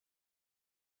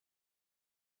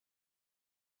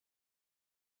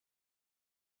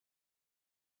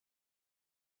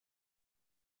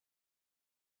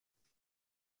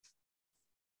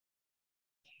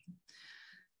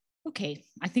Okay,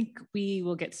 I think we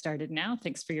will get started now.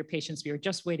 Thanks for your patience. We were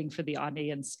just waiting for the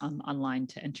audience online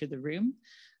to enter the room.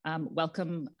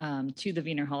 Welcome to the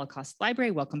Wiener Holocaust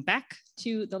Library. Welcome back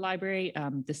to the library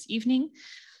this evening.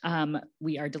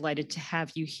 We are delighted to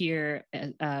have you here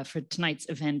for tonight's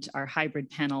event, our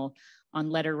hybrid panel on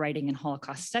letter writing and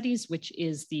Holocaust studies, which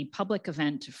is the public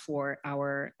event for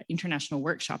our international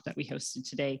workshop that we hosted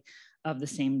today of the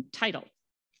same title.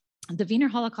 The Wiener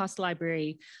Holocaust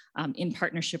Library, in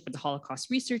partnership with the Holocaust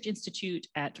Research Institute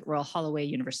at Royal Holloway,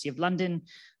 University of London,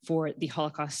 for the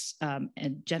Holocaust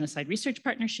and Genocide Research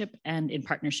Partnership, and in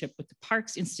partnership with the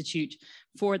Parks Institute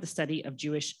for the study of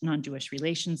Jewish, non-Jewish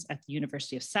relations at the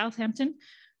University of Southampton,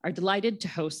 are delighted to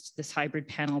host this hybrid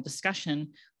panel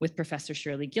discussion with Professor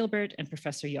Shirli Gilbert and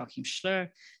Professor Joachim Schlör,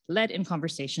 led in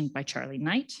conversation by Charlie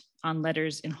Knight on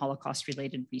letters in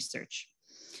Holocaust-related research.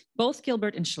 Both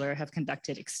Gilbert and Schlör have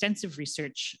conducted extensive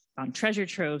research on treasure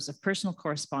troves of personal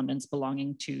correspondence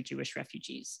belonging to Jewish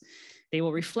refugees. They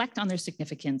will reflect on their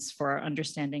significance for our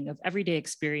understanding of everyday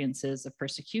experiences of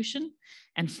persecution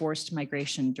and forced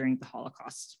migration during the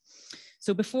Holocaust.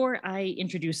 So before I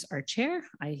introduce our chair,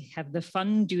 I have the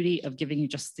fun duty of giving you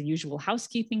just the usual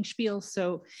housekeeping spiel.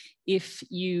 So if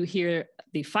you hear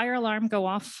the fire alarm go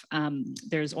off,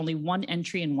 there's only one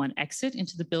entry and one exit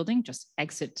into the building. Just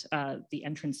exit the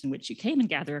entrance in which you came and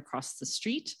gather across the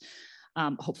street.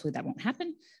 Hopefully that won't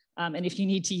happen. And if you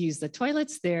need to use the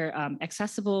toilets, they're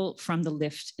accessible from the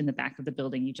lift in the back of the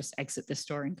building. You just exit this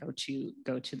door and go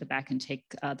to the back and take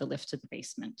the lift to the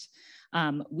basement.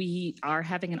 We are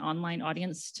having an online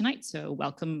audience tonight, so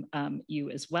welcome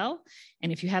you as well.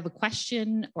 And if you have a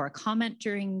question or a comment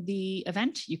during the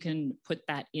event, you can put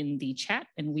that in the chat,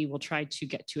 and we will try to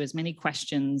get to as many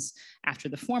questions after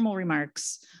the formal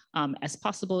remarks as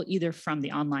possible, either from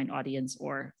the online audience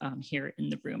or here in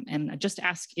the room. And I just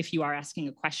ask, if you are asking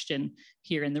a question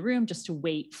here in the room, just to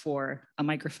wait for a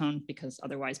microphone, because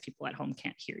otherwise people at home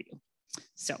can't hear you.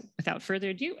 So without further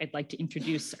ado, I'd like to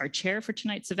introduce our chair for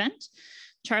tonight's event.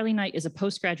 Charlie Knight is a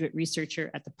postgraduate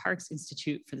researcher at the Parks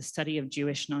Institute for the study of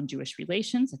Jewish, non-Jewish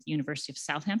relations at the University of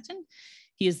Southampton.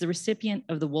 He is the recipient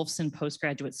of the Wolfson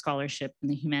Postgraduate Scholarship in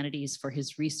the Humanities for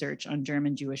his research on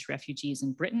German Jewish refugees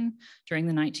in Britain during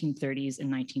the 1930s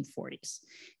and 1940s.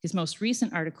 His most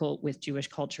recent article with Jewish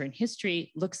Culture and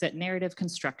History looks at narrative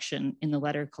construction in the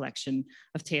letter collection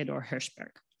of Theodor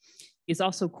Hirschberg. He is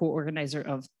also co-organizer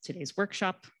of today's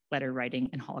workshop, Letter Writing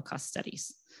and Holocaust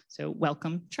Studies. So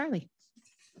welcome, Charlie.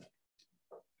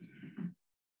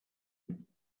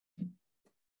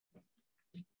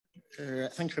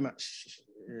 Thank you very much,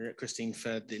 Christine,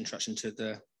 for the introduction to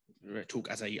the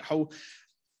talk as a whole.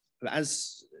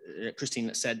 As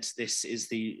Christine said, this is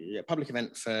the public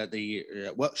event for the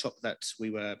workshop that we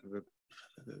were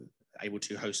able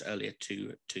to host earlier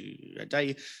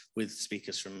today, with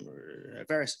speakers from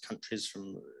various countries,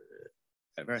 from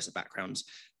various backgrounds,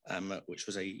 which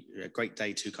was a great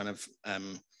day to kind of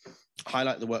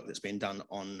highlight the work that's been done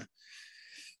on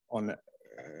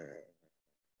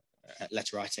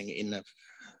letter writing in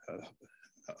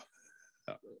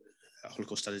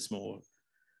Holocaust studies more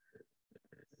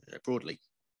broadly.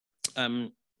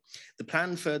 The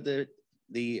plan for the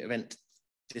event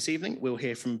this evening, we'll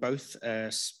hear from both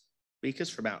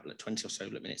speakers for about 20 or so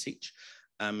minutes each.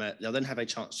 They'll then have a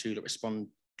chance to respond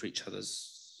to each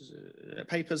other's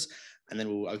papers, and then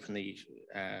we'll open the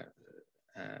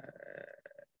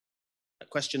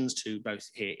questions to both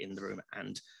here in the room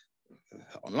and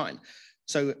online.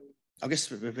 So I'll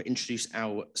just introduce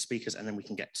our speakers, and then we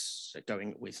can get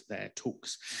going with their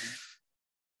talks.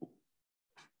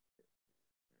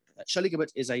 Shirli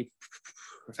Gilbert is a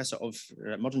professor of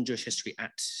modern Jewish history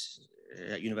at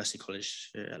University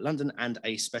College London, and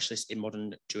a specialist in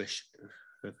modern Jewish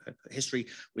history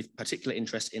with particular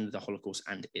interest in the Holocaust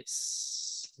and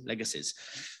its legacies,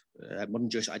 modern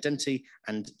Jewish identity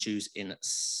and Jews in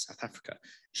South Africa.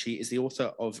 She is the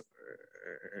author of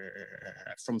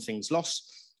From Things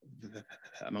Lost,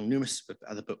 among numerous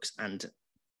other books and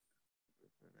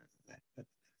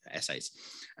essays.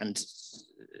 And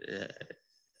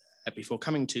before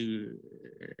coming to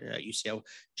UCL,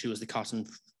 she was the Carton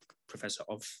Professor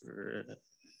of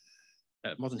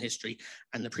Modern History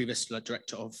and the previous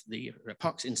director of the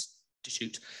Parks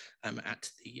Institute at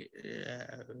the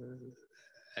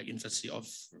University of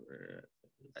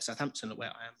Southampton,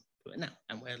 where I am now,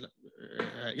 and where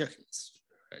Joachim is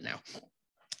now.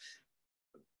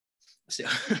 So,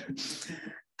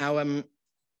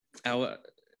 our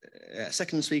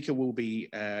second speaker will be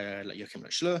Joachim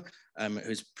Schlör,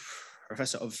 who's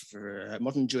professor of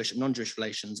modern Jewish and non-Jewish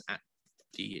relations at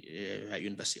the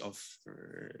University of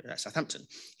Southampton.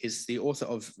 He's the author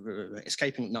of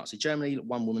Escaping Nazi Germany,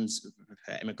 One Woman's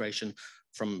Immigration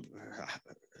from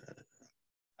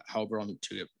Heilbronn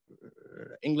to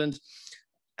England,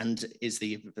 and is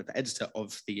the editor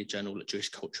of the journal Jewish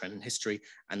Culture and History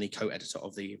and the co-editor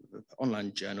of the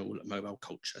online journal Mobile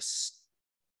Culture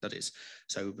Studies.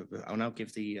 So I'll now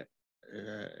give the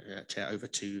chair over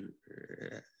to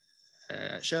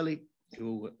Shirley,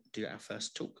 who will do our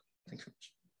first talk. Thank you very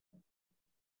much.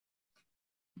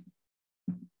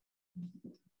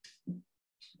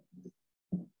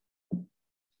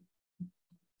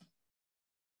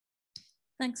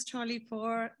 Thanks, Charlie,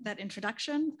 for that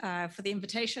introduction, for the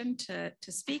invitation to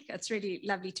speak. It's really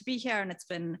lovely to be here, and it's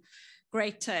been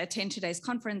great to attend today's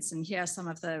conference and hear some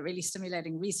of the really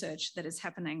stimulating research that is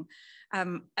happening.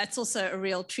 It's also a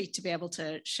real treat to be able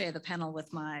to share the panel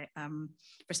with my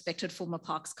respected former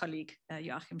Parks colleague,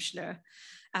 Joachim Schlör.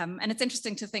 And it's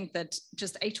interesting to think that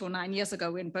just 8 or 9 years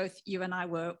ago, when both you and I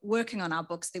were working on our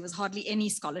books, there was hardly any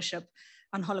scholarship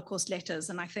on Holocaust letters.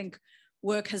 And I think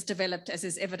work has developed, as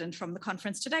is evident from the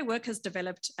conference today, work has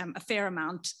developed a fair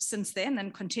amount since then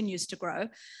and continues to grow.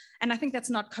 And I think that's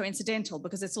not coincidental,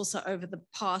 because it's also over the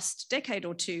past decade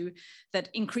or two that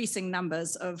increasing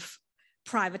numbers of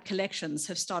private collections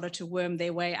have started to worm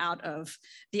their way out of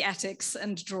the attics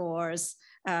and drawers,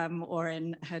 or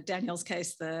in Daniel's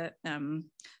case, the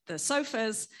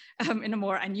sofas, in a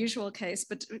more unusual case.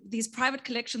 But these private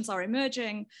collections are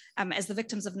emerging as the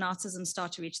victims of Nazism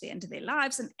start to reach the end of their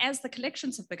lives. And as the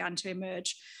collections have begun to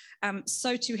emerge,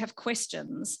 so too have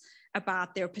questions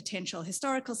about their potential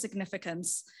historical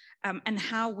significance, and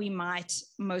how we might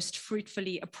most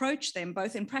fruitfully approach them,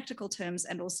 both in practical terms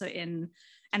and also in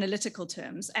analytical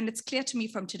terms. And it's clear to me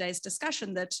from today's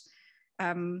discussion that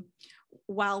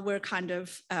while we're kind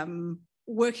of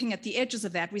working at the edges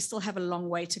of that, we still have a long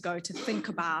way to go to think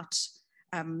about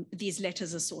these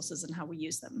letters as sources and how we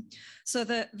use them. So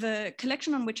the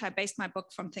collection on which I based my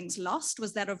book, From Things Lost,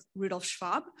 was that of Rudolf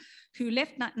Schwab, who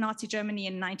left Nazi Germany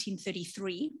in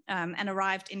 1933 and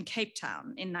arrived in Cape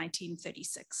Town in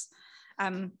 1936.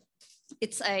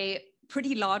 It's a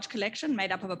pretty large collection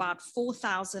made up of about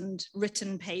 4,000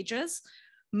 written pages,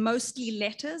 mostly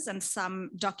letters and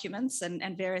some documents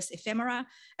and various ephemera,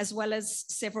 as well as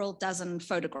several dozen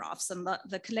photographs. And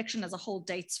the collection as a whole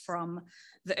dates from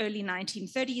the early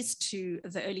 1930s to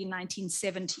the early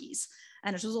 1970s.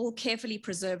 And it was all carefully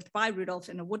preserved by Rudolf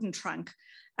in a wooden trunk,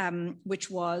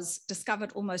 which was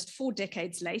discovered almost 4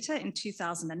 decades later in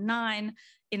 2009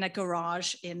 in a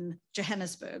garage in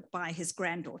Johannesburg by his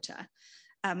granddaughter.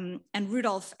 And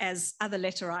Rudolf, as other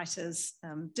letter writers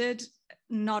did,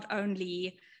 not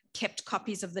only kept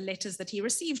copies of the letters that he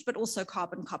received, but also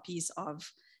carbon copies of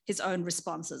his own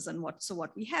responses. And so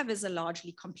what we have is a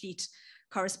largely complete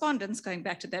correspondence, going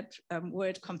back to that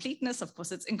word completeness. Of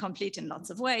course, it's incomplete in lots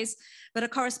of ways, but a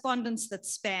correspondence that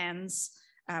spans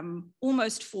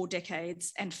almost 4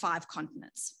 decades and 5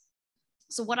 continents.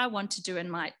 So what I want to do in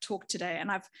my talk today,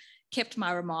 and I've kept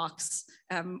my remarks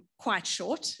quite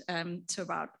short to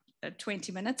about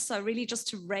 20 minutes. So really just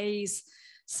to raise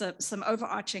some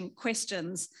overarching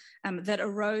questions that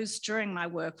arose during my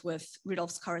work with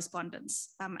Rudolf's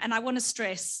correspondence. And I want to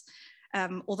stress,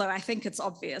 although I think it's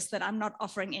obvious, that I'm not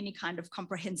offering any kind of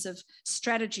comprehensive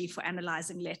strategy for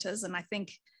analyzing letters. And I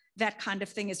think that kind of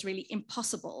thing is really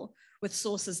impossible with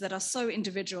sources that are so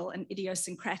individual and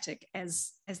idiosyncratic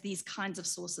as these kinds of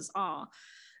sources are.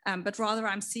 But rather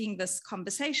I'm seeing this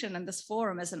conversation and this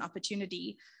forum as an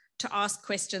opportunity to ask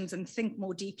questions and think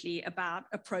more deeply about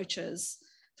approaches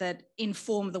that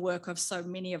inform the work of so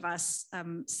many of us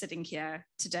sitting here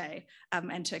today,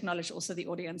 and to acknowledge also the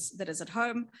audience that is at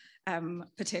home.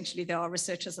 Potentially there are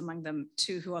researchers among them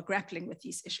too who are grappling with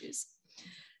these issues.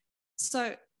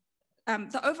 So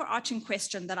the overarching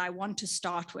question that I want to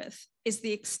start with is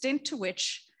the extent to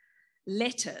which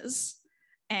letters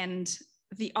and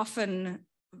the often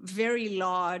very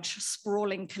large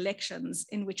sprawling collections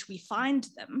in which we find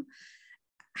them,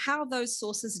 how those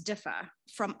sources differ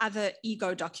from other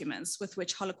ego documents with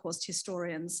which Holocaust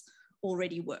historians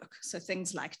already work. So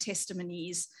things like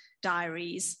testimonies,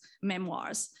 diaries,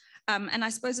 memoirs. And I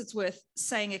suppose it's worth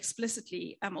saying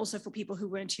explicitly, also for people who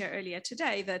weren't here earlier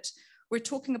today, that we're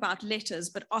talking about letters,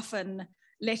 but often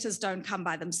letters don't come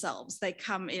by themselves. They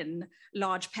come in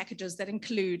large packages that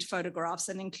include photographs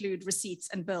and include receipts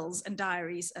and bills and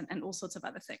diaries and all sorts of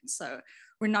other things. So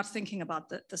we're not thinking about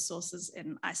the sources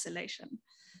in isolation.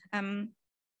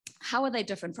 How are they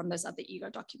different from those other ego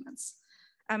documents?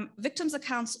 Victims'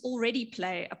 accounts already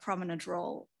play a prominent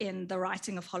role in the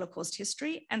writing of Holocaust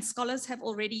history, and scholars have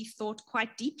already thought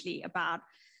quite deeply about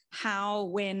how,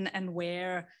 when, and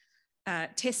where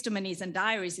testimonies and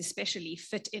diaries especially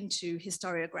fit into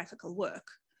historiographical work.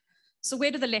 So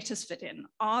where do the letters fit in?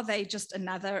 Are they just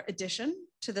another addition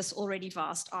to this already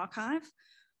vast archive?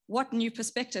 What new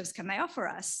perspectives can they offer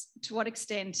us? To what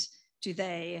extent do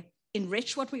they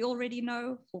enrich what we already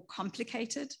know, or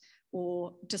complicate it,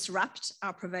 or disrupt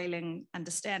our prevailing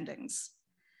understandings?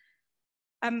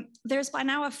 There's by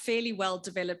now a fairly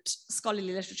well-developed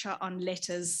scholarly literature on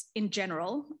letters in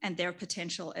general and their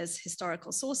potential as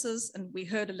historical sources. And we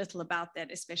heard a little about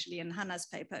that, especially in Hannah's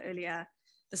paper earlier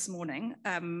this morning.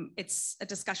 It's a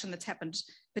discussion that's happened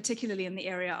particularly in the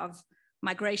area of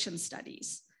migration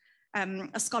studies.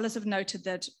 Scholars have noted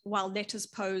that while letters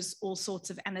pose all sorts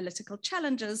of analytical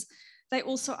challenges, they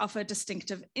also offer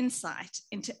distinctive insight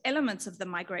into elements of the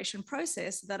migration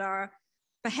process that are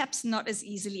perhaps not as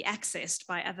easily accessed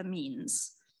by other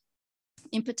means.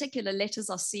 In particular, letters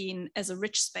are seen as a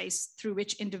rich space through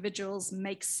which individuals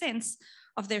make sense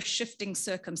of their shifting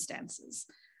circumstances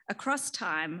across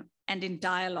time and in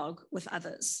dialogue with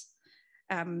others.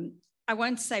 I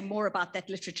won't say more about that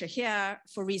literature here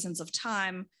for reasons of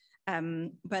time,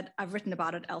 but I've written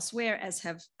about it elsewhere, as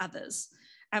have others.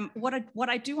 What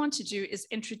I do want to do is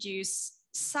introduce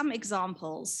some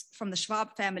examples from the Schwab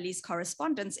family's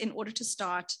correspondence in order to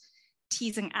start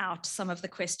teasing out some of the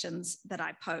questions that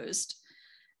I posed.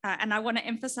 And I want to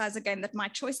emphasize again that my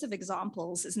choice of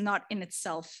examples is not in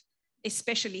itself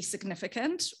especially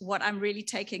significant. What I'm really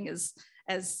taking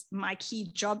as my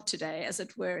key job today, as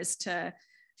it were, is to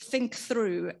think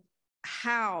through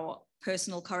how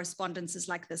personal correspondences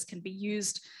like this can be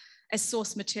used as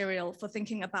source material for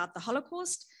thinking about the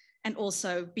Holocaust and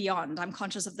also beyond. I'm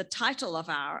conscious of the title of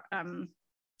our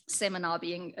seminar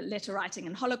being Letter Writing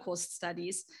and Holocaust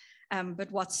Studies,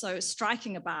 but what's so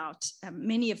striking about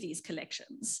many of these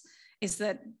collections is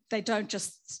that they don't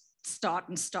just start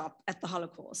and stop at the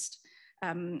Holocaust.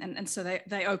 And so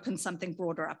they open something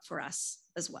broader up for us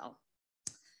as well.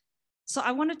 So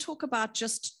I want to talk about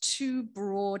just two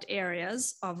broad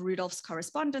areas of Rudolph's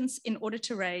correspondence in order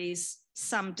to raise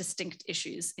some distinct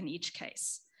issues in each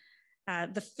case.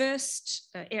 The first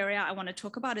area I want to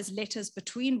talk about is letters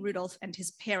between Rudolph and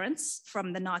his parents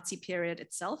from the Nazi period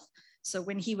itself. So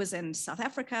when he was in South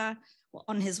Africa, or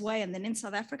on his way and then in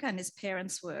South Africa, and his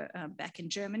parents were back in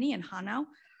Germany in Hanau.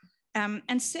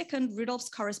 And second, Rudolph's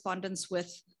correspondence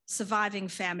with surviving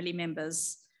family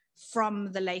members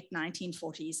from the late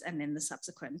 1940s and then the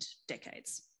subsequent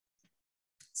decades.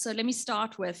 So let me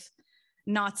start with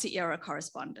Nazi era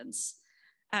correspondence.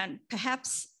 And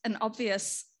perhaps an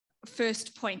obvious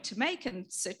first point to make, and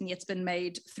certainly it's been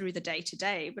made through the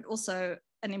day-to-day, but also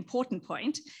an important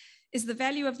point, is the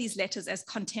value of these letters as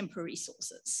contemporary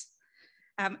sources.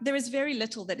 There is very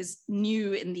little that is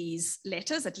new in these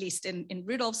letters, at least in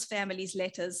Rudolph's family's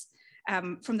letters,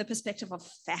 from the perspective of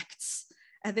facts.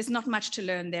 There's not much to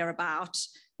learn there about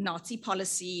Nazi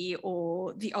policy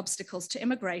or the obstacles to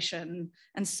immigration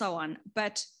and so on.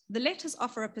 But the letters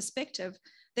offer a perspective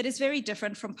that is very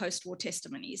different from post-war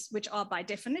testimonies, which are by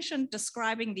definition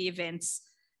describing the events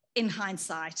in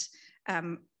hindsight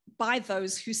by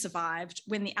those who survived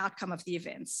when the outcome of the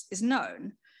events is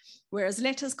known. Whereas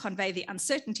letters convey the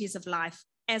uncertainties of life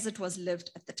as it was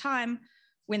lived at the time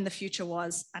when the future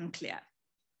was unclear.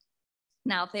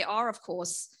 Now, there are, of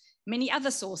course, many other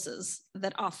sources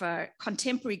that offer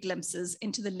contemporary glimpses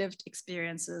into the lived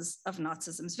experiences of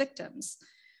Nazism's victims.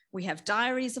 We have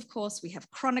diaries, of course, we have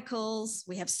chronicles,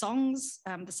 we have songs,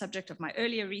 the subject of my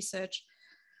earlier research.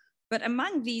 But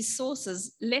among these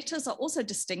sources, letters are also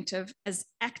distinctive as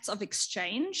acts of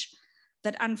exchange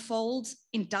that unfold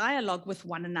in dialogue with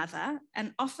one another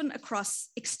and often across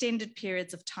extended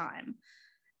periods of time.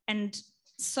 And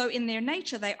so in their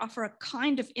nature, they offer a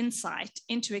kind of insight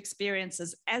into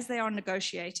experiences as they are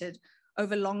negotiated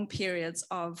over long periods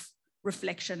of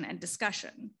reflection and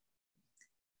discussion.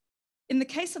 In the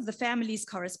case of the family's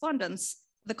correspondence,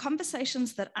 the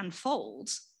conversations that unfold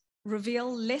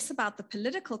reveal less about the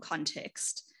political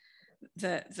context,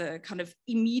 the kind of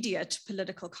immediate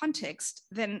political context,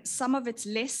 than some of its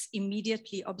less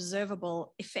immediately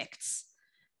observable effects.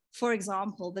 For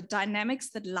example, the dynamics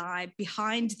that lie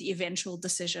behind the eventual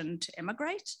decision to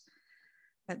immigrate,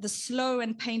 the slow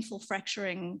and painful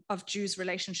fracturing of Jews'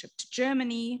 relationship to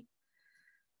Germany,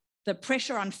 the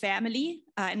pressure on family,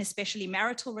 and especially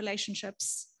marital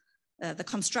relationships, the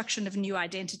construction of new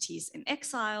identities in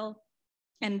exile,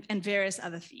 and various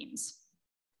other themes.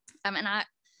 And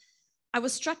I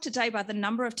was struck today by the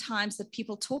number of times that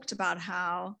people talked about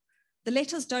how the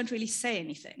letters don't really say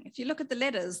anything. If you look at the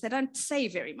letters, they don't say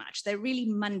very much. They're really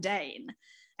mundane.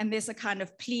 And there's a kind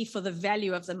of plea for the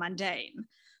value of the mundane.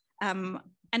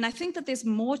 And I think that there's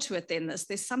more to it than this.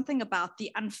 There's something about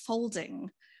the unfolding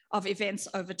of events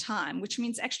over time, which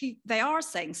means actually they are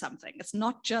saying something. It's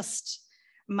not just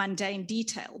mundane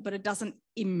detail, but it doesn't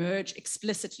emerge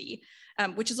explicitly,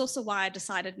 which is also why I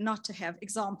decided not to have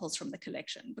examples from the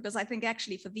collection, because I think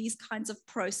actually for these kinds of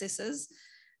processes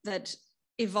that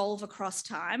evolve across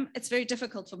time, it's very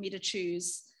difficult for me to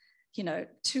choose,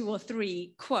 2 or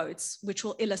 3 quotes which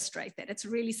will illustrate that. It's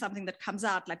really something that comes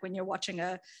out like when you're watching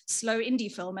a slow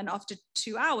indie film, and after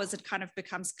 2 hours, it kind of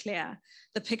becomes clear,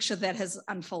 the picture that has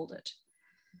unfolded.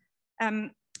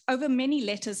 Over many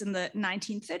letters in the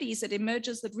 1930s, it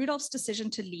emerges that Rudolph's decision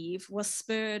to leave was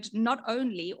spurred not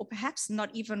only, or perhaps not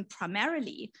even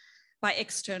primarily, by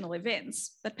external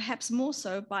events, but perhaps more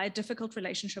so by a difficult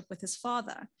relationship with his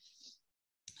father,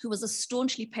 who was a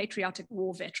staunchly patriotic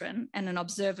war veteran and an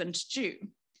observant Jew.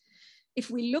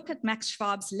 If we look at Max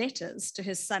Schwab's letters to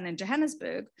his son in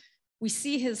Johannesburg, we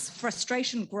see his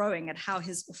frustration growing at how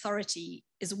his authority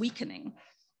is weakening.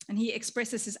 And he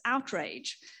expresses his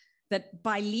outrage that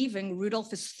by leaving,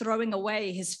 Rudolph is throwing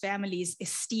away his family's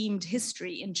esteemed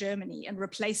history in Germany and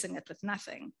replacing it with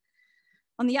nothing.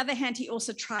 On the other hand, he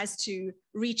also tries to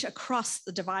reach across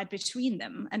the divide between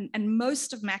them. And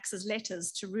most of Max's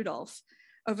letters to Rudolph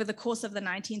over the course of the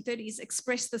 1930s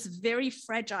express this very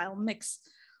fragile mix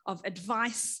of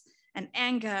advice and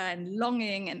anger and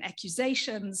longing and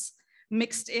accusations,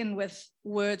 mixed in with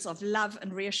words of love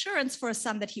and reassurance for a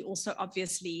son that he also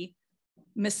obviously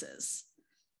misses.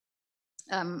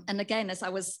 And again, as I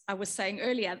was saying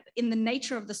earlier, in the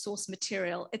nature of the source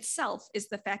material itself is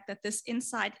the fact that this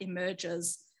insight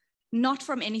emerges not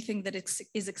from anything that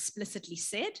is explicitly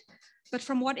said, but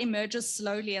from what emerges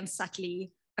slowly and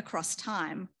subtly across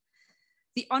time.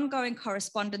 The ongoing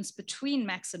correspondence between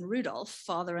Max and Rudolph,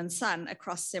 father and son,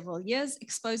 across several years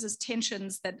exposes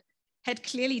tensions that had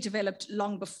clearly developed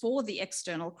long before the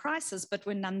external crisis, but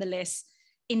were nonetheless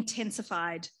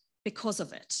intensified because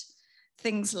of it.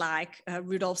 Things like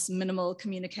Rudolph's minimal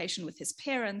communication with his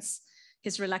parents,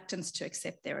 his reluctance to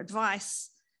accept their advice,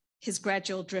 his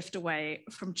gradual drift away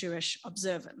from Jewish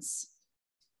observance.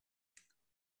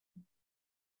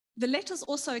 The letters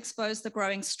also expose the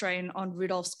growing strain on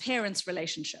Rudolph's parents'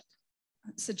 relationship.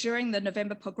 So during the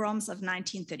November pogroms of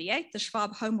 1938, the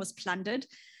Schwab home was plundered,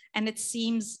 and it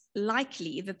seems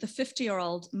likely that the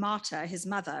 50-year-old Martha, his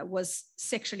mother, was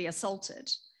sexually assaulted.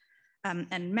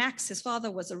 And Max, his father,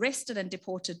 was arrested and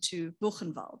deported to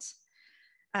Buchenwald.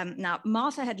 Now,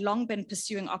 Martha had long been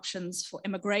pursuing options for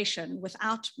immigration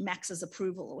without Max's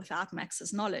approval, without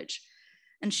Max's knowledge.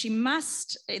 And she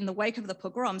must, in the wake of the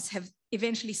pogroms, have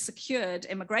eventually secured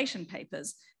immigration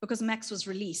papers because Max was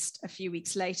released a few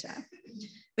weeks later.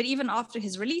 But even after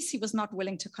his release, he was not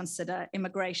willing to consider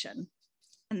immigration,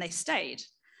 and they stayed.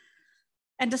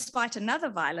 And despite another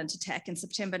violent attack in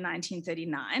September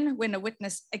 1939, when a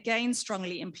witness again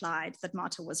strongly implied that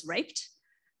Martha was raped,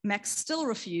 Max still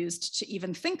refused to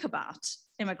even think about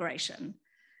immigration.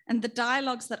 And the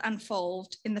dialogues that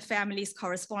unfold in the family's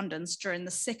correspondence during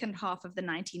the second half of the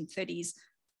 1930s,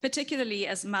 particularly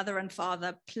as mother and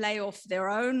father play off their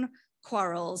own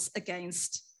quarrels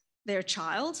against their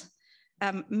child,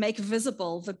 make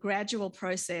visible the gradual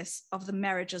process of the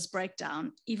marriage's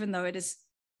breakdown, even though it is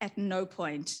at no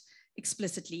point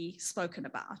explicitly spoken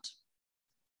about.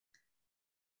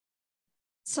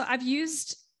 So I've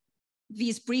used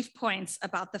these brief points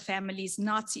about the family's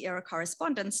Nazi-era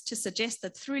correspondence to suggest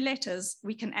that through letters,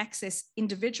 we can access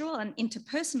individual and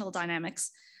interpersonal dynamics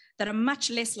that are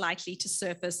much less likely to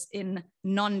surface in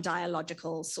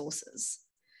non-dialogical sources.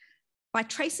 By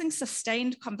tracing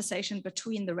sustained conversation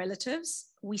between the relatives,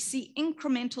 we see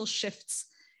incremental shifts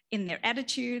in their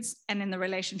attitudes and in the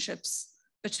relationships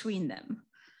between them.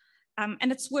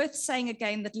 And it's worth saying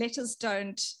again that letters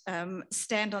don't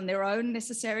stand on their own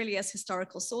necessarily as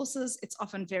historical sources. It's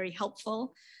often very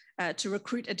helpful to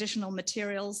recruit additional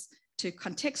materials, to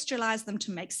contextualize them,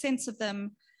 to make sense of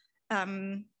them,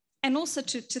 and also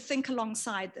to think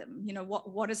alongside them.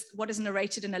 What is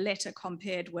narrated in a letter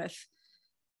compared with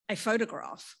a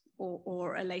photograph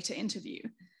or a later interview.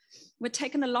 When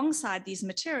taken alongside these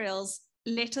materials,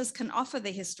 letters can offer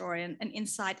the historian an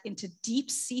insight into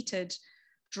deep-seated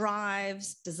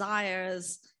drives,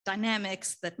 desires,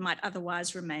 dynamics that might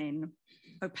otherwise remain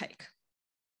opaque.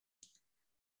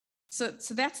 So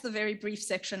that's the very brief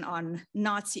section on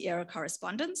Nazi-era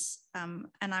correspondence. And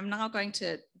I'm now going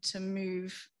to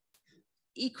move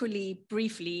equally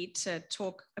briefly to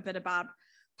talk a bit about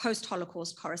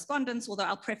post-Holocaust correspondence, although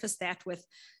I'll preface that with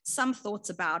some thoughts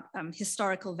about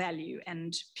historical value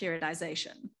and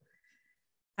periodization.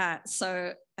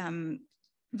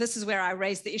 this is where I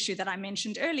raised the issue that I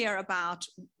mentioned earlier about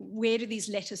where do these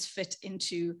letters fit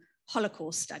into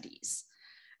Holocaust studies.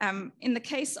 In the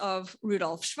case of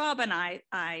Rudolf Schwab, and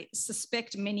I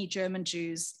suspect many German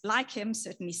Jews like him,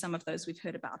 certainly some of those we've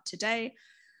heard about today,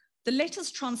 the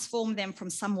letters transform them from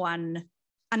someone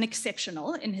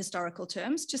unexceptional in historical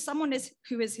terms to someone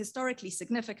who is historically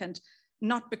significant,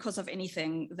 not because of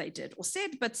anything they did or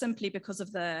said, but simply because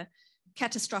of the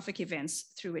catastrophic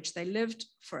events through which they lived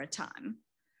for a time.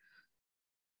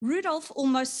 Rudolf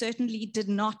almost certainly did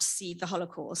not see the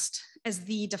Holocaust as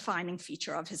the defining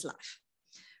feature of his life.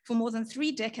 For more than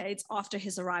 3 decades after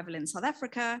his arrival in South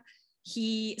Africa,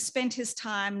 he spent his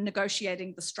time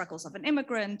negotiating the struggles of an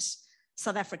immigrant,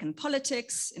 South African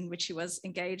politics, in which he was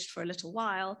engaged for a little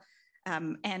while,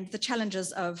 and the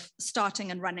challenges of starting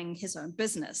and running his own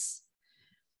business.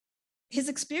 His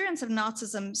experience of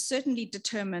Nazism certainly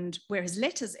determined where his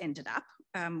letters ended up,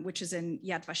 which is in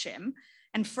Yad Vashem,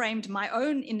 and framed my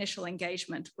own initial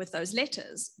engagement with those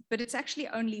letters. But it's actually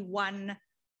only one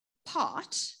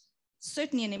part,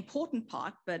 certainly an important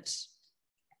part, but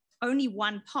only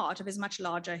one part of his much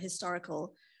larger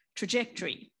historical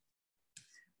trajectory.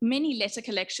 Many letter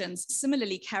collections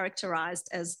similarly characterized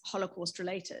as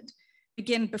Holocaust-related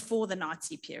begin before the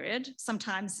Nazi period,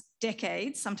 sometimes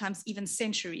decades, sometimes even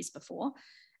centuries before,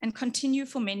 and continue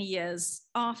for many years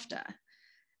after.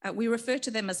 We refer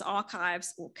to them as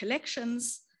archives or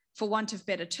collections, for want of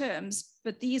better terms,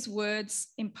 but these words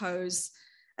impose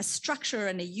a structure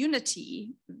and a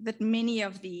unity that many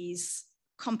of these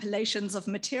compilations of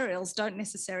materials don't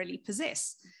necessarily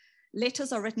possess.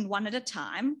 Letters are written one at a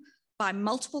time by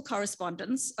multiple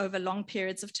correspondents over long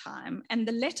periods of time, and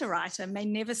the letter writer may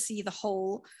never see the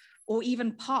whole or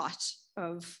even part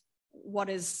of what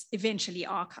is eventually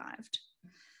archived.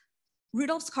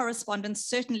 Rudolf's correspondence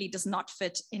certainly does not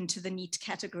fit into the neat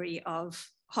category of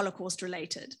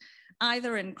Holocaust-related,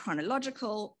 either in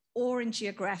chronological or in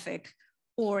geographic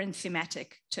or in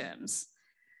thematic terms.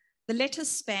 The letters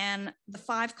span the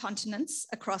 5 continents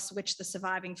across which the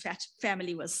surviving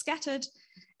family was scattered,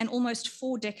 and almost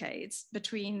 4 decades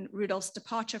between Rudolf's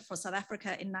departure for South Africa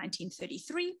in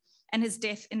 1933 and his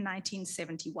death in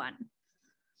 1971.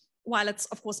 While it's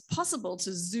of course possible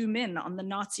to zoom in on the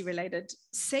Nazi-related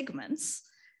segments,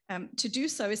 to do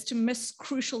so is to miss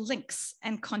crucial links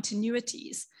and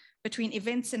continuities between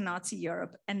events in Nazi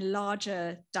Europe and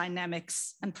larger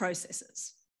dynamics and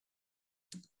processes.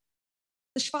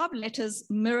 The Schwab letters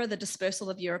mirror the dispersal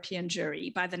of European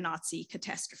Jewry by the Nazi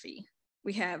catastrophe.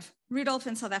 We have Rudolf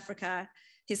in South Africa,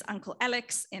 his uncle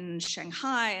Alex in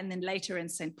Shanghai, and then later in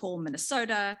St. Paul,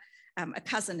 Minnesota, a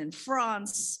cousin in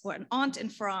France, or an aunt in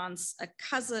France, a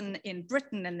cousin in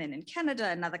Britain, and then in Canada,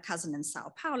 another cousin in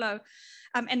Sao Paulo,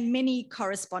 and many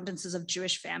correspondences of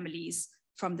Jewish families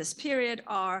from this period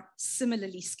are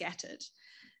similarly scattered.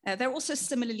 They're also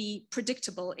similarly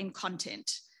predictable in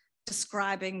content,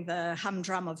 describing the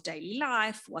humdrum of daily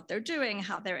life, what they're doing,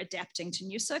 how they're adapting to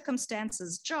new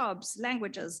circumstances, jobs,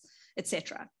 languages,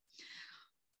 etc.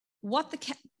 What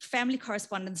the family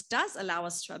correspondence does allow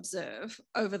us to observe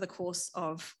over the course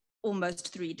of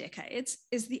almost 3 decades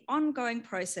is the ongoing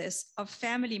process of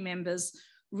family members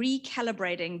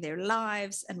recalibrating their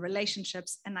lives and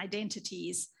relationships and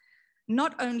identities,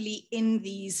 not only in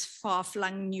these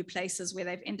far-flung new places where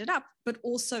they've ended up, but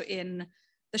also in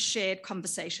the shared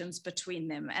conversations between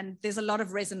them. And there's a lot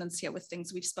of resonance here with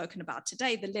things we've spoken about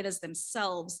today. The letters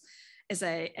themselves is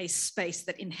a space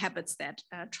that inhabits that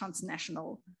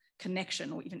transnational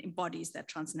connection, or even embodies that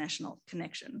transnational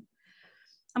connection.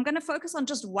 I'm going to focus on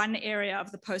just one area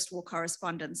of the post-war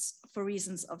correspondence for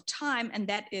reasons of time, and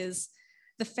that is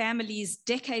the family's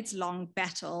decades-long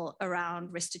battle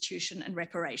around restitution and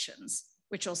reparations,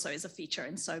 which also is a feature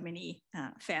in so many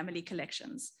family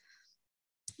collections.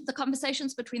 The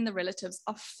conversations between the relatives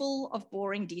are full of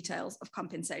boring details of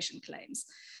compensation claims,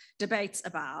 debates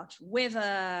about whether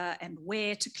and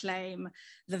where to claim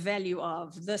the value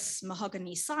of this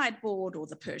mahogany sideboard or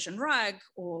the Persian rug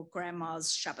or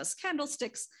grandma's Shabbos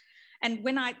candlesticks. And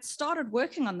when I started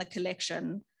working on the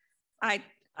collection,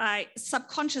 I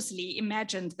subconsciously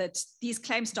imagined that these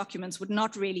claims documents would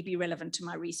not really be relevant to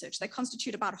my research. They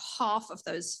constitute about half of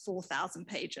those 4,000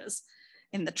 pages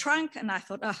in the trunk. And I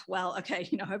thought, oh, well, okay,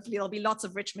 hopefully there'll be lots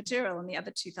of rich material in the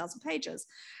other 2,000 pages.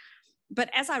 But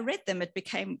as I read them, it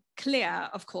became clear,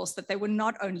 of course, that they were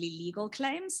not only legal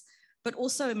claims, but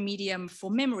also a medium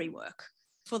for memory work,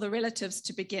 for the relatives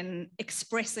to begin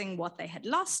expressing what they had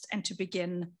lost and to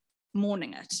begin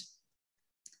mourning it.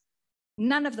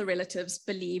 None of the relatives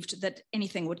believed that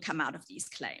anything would come out of these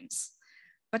claims.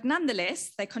 But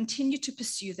nonetheless, they continued to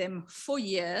pursue them for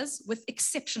years with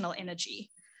exceptional energy.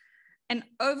 And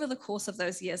over the course of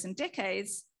those years and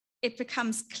decades, it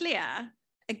becomes clear,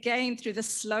 again through the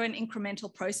slow and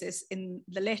incremental process in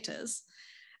the letters,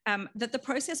 that the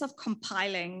process of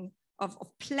compiling, of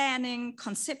planning,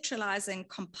 conceptualizing,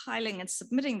 compiling, and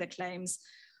submitting the claims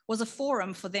was a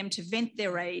forum for them to vent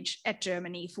their rage at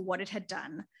Germany for what it had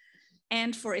done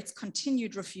and for its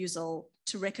continued refusal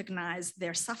to recognize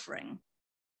their suffering.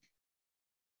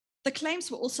 The claims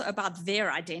were also about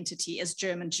their identity as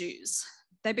German Jews.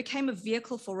 They became a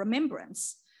vehicle for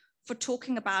remembrance, for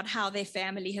talking about how their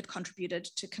family had contributed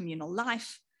to communal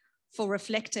life, for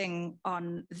reflecting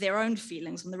on their own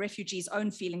feelings, on the refugees'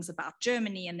 own feelings about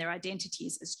Germany and their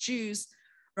identities as Jews,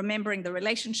 remembering the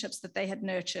relationships that they had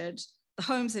nurtured, the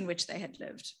homes in which they had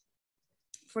lived.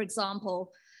 For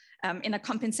example, in a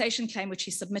compensation claim which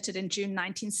he submitted in June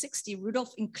 1960,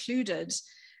 Rudolph included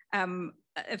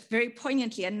very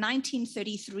poignantly a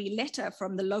 1933 letter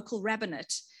from the local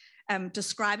rabbinate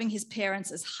describing his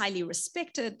parents as highly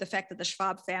respected, the fact that the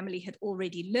Schwab family had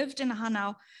already lived in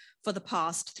Hanau for the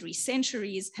past 3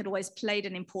 centuries, had always played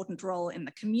an important role in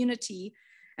the community.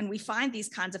 And we find these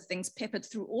kinds of things peppered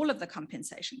through all of the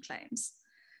compensation claims.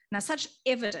 Now, such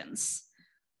evidence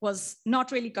was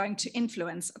not really going to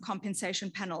influence a compensation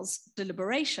panel's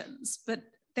deliberations, but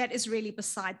that is really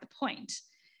beside the point.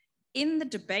 In the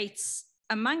debates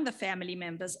among the family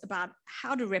members about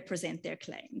how to represent their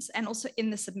claims, and also in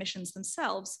the submissions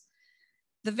themselves,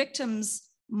 the victims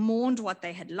mourned what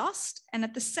they had lost, and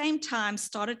at the same time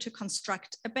started to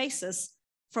construct a basis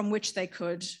from which they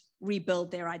could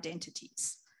rebuild their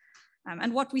identities.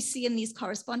 And what we see in these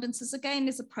correspondences, again,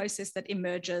 is a process that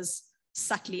emerges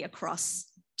subtly across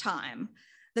time.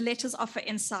 The letters offer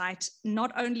insight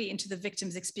not only into the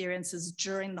victims' experiences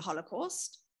during the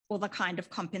Holocaust, or the kind of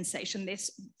compensation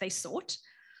they sought,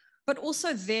 but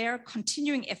also their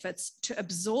continuing efforts to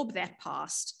absorb that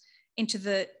past into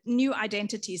the new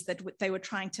identities that they were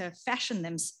trying to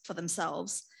fashion for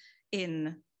themselves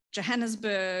in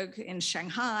Johannesburg, in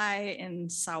Shanghai, in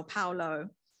Sao Paulo,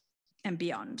 and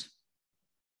beyond.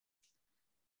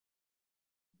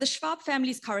 The Schwab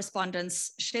family's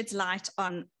correspondence sheds light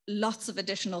on lots of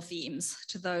additional themes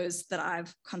to those that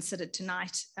I've considered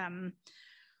tonight,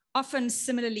 often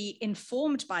similarly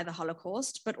informed by the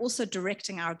Holocaust, but also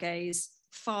directing our gaze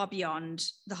far beyond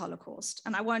the Holocaust.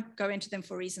 And I won't go into them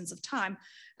for reasons of time.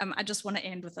 I just want to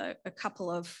end with a couple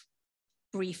of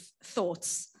brief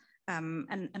thoughts,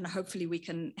 and hopefully we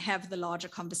can have the larger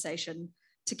conversation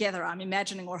together. I'm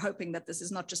imagining or hoping that this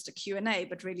is not just a Q&A,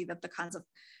 but really that the kinds of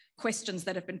questions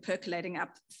that have been percolating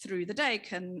up through the day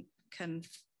can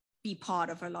be part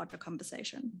of a larger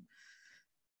conversation.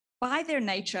 By their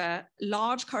nature,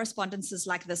 large correspondences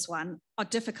like this one are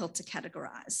difficult to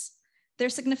categorize. Their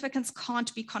significance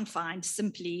can't be confined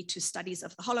simply to studies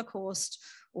of the Holocaust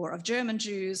or of German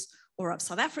Jews or of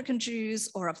South African Jews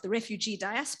or of the refugee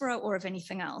diaspora or of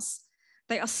anything else.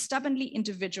 They are stubbornly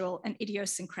individual and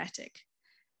idiosyncratic.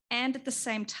 And at the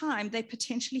same time, they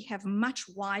potentially have much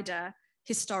wider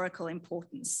historical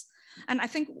importance. And I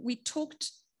think we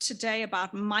talked today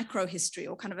about microhistory,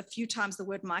 or kind of a few times the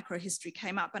word microhistory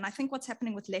came up. And I think what's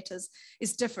happening with letters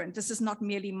is different. This is not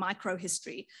merely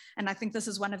microhistory. And I think this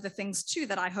is one of the things too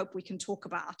that I hope we can talk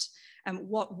about.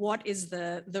 What is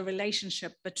the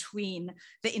relationship between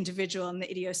the individual and the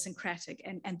idiosyncratic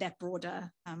and that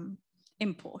broader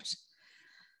import.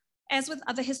 As with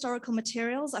other historical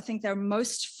materials, I think they're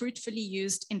most fruitfully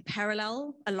used in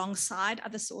parallel alongside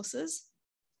other sources.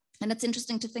 And it's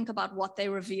interesting to think about what they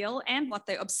reveal and what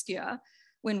they obscure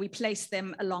when we place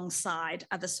them alongside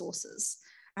other sources.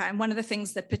 And one of the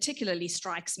things that particularly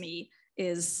strikes me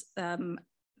is the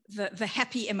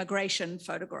happy immigration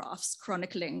photographs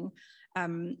chronicling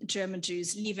German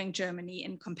Jews leaving Germany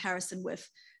in comparison with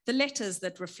the letters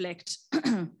that reflect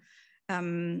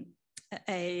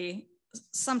a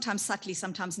sometimes subtly,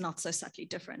 sometimes not so subtly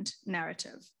different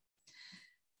narrative.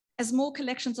 As more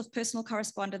collections of personal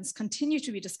correspondence continue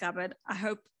to be discovered, I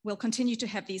hope we'll continue to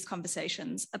have these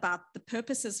conversations about the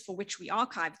purposes for which we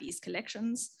archive these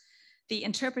collections, the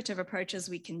interpretive approaches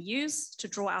we can use to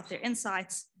draw out their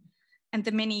insights, and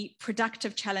the many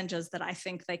productive challenges that I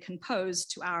think they can pose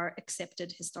to our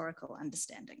accepted historical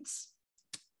understandings.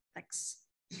 Thanks.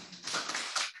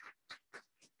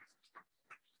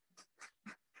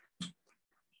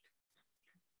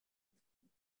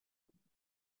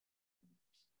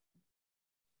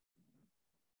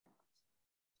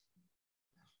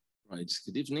 Right,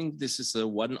 good evening. This is a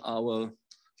 1-hour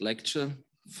lecture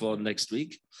for next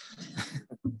week.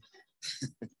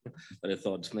 But I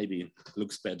thought maybe it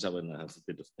looks better when I have a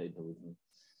bit of paper with me.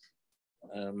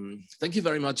 Thank you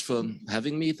very much for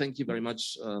having me. Thank you very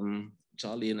much,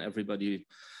 Charlie and everybody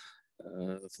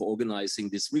for organizing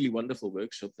this really wonderful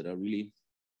workshop that I really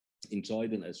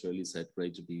enjoyed. And as Shirley said,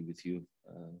 great to be with you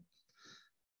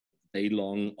day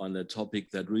long on a topic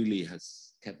that really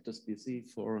has kept us busy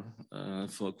for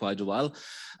quite a while.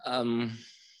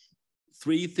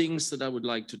 Three things that I would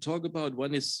like to talk about.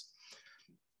 One is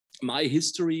my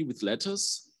history with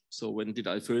letters. So when did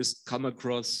I first come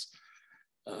across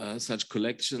such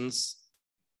collections?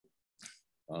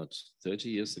 About 30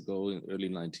 years ago, in early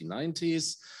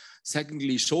 1990s.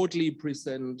 Secondly, shortly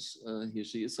present, here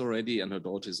she is already, and her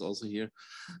daughter is also here,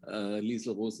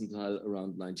 Liesl Rosenthal,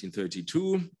 around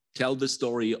 1932. Tell the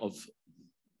story of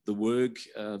the work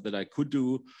that I could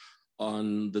do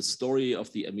on the story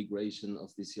of the emigration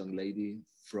of this young lady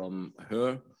from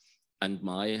her and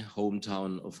my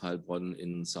hometown of Heilbronn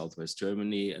in Southwest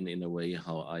Germany, and in a way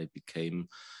how I became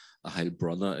a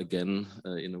Heilbronner again,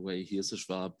 in a way. Here's a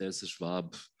Schwab, there's a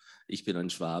Schwab, ich bin ein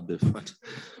Schwabe,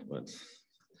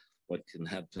 what can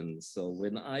happen? So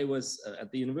when I was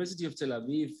at the University of Tel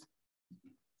Aviv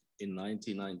in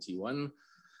 1991,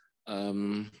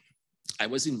 I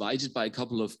was invited by a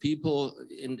couple of people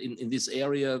in this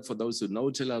area. For those who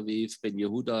know Tel Aviv, Ben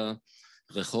Yehuda,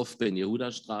 Rehov Ben Yehuda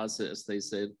Straße, as they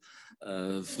said,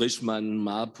 Frischmann,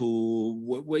 Mapu,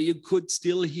 where you could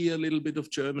still hear a little bit of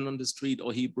German on the street,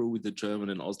 or Hebrew with a German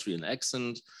and Austrian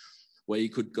accent, where you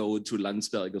could go to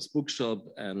Landsberger's bookshop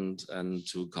and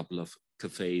to a couple of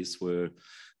cafes where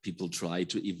people try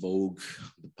to evoke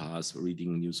the past,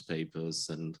 reading newspapers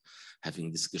and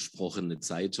having this gesprochene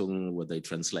Zeitung, where they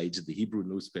translated the Hebrew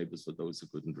newspapers for those who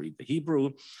couldn't read the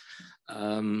Hebrew.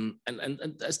 And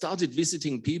I started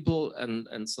visiting people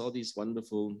and saw these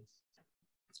wonderful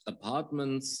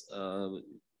apartments,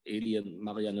 Eli and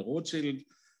Marianne Rothschild,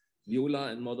 Viola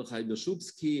and Mordechai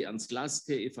Bischupski, Ernst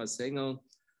Laske, Eva Sänger,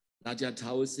 Nadja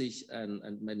Tausig,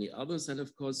 and many others. And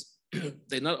of course,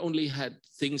 they not only had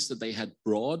things that they had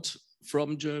brought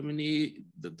from Germany,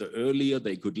 the earlier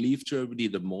they could leave Germany,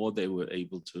 the more they were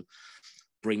able to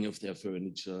bring of their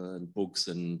furniture and books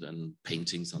and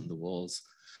paintings on the walls.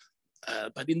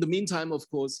 But in the meantime, of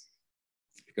course,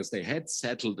 because they had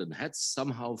settled and had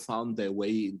somehow found their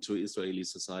way into Israeli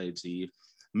society,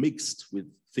 mixed with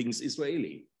things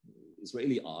Israeli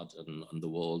art on the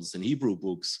walls and Hebrew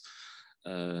books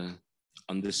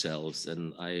on the shelves.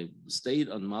 And I stayed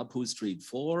on Mapu Street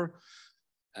 4,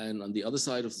 and on the other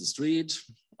side of the street,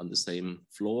 on the same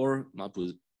floor,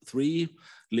 Mapu 3,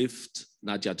 lived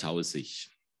Nadja Tausig,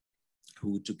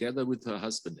 who together with her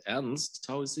husband Ernst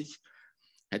Tausig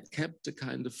had kept a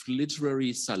kind of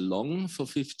literary salon for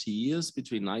 50 years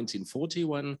between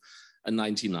 1941 and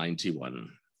 1991.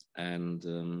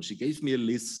 And she gave me a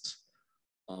list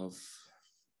of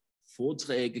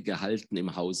Vorträge gehalten im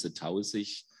Hause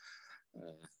Tausig.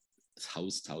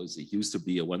 Haus Tausig used to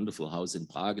be a wonderful house in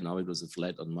Prague. Now it was a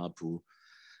flat on Mapu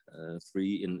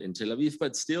 3 in Tel Aviv,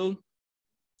 but still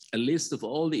a list of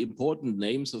all the important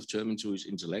names of German Jewish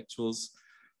intellectuals.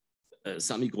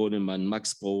 Sami Gronemann,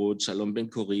 Max Brod, Shalom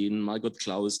Ben-Korin, Margot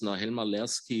Klausner, Helmar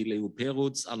Lersky, Leo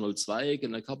Perutz, Arnold Zweig,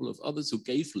 and a couple of others who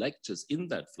gave lectures in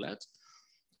that flat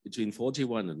between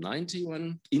 41 and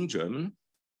 91 in German,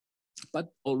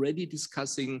 but already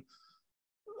discussing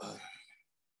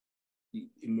the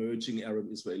emerging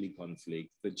Arab-Israeli conflict,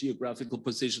 the geographical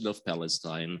position of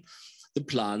Palestine, the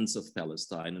plans of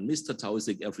Palestine. And Mr.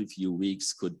 Tausig every few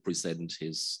weeks could present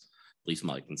his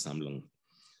Briefmarkensammlung.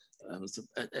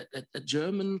 A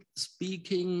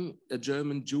German-speaking, a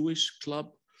German Jewish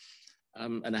club.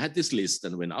 And I had this list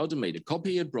and went out and made a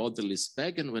copy and brought the list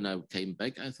back. And when I came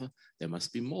back, I thought there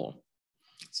must be more.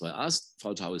 So I asked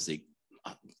Frau Tausig,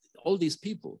 all these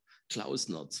people,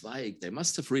 Klausner, Zweig, they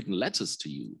must have written letters to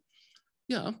you.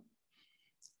 Yeah.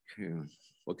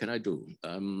 What can I do?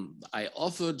 I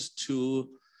offered to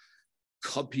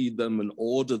copy them and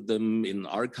order them in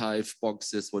archive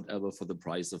boxes, whatever, for the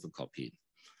price of a copy.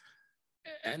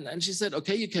 And she said,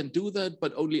 okay, you can do that,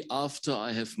 but only after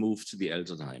I have moved to the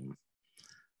Elternheim.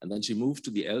 And then she moved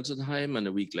to the Elternheim, and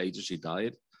a week later she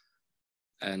died.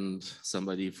 And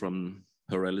somebody from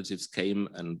her relatives came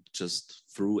and just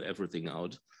threw everything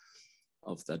out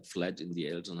of that flat in the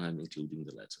Elternheim, including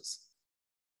the letters.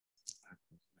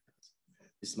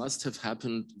 This must have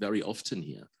happened very often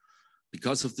here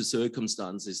because of the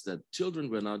circumstances that children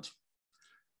were not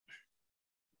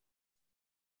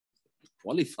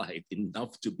qualified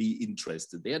enough to be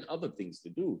interested. They had other things to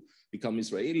do, become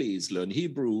Israelis, learn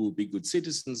Hebrew, be good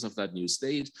citizens of that new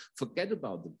state, forget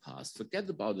about the past, forget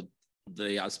about the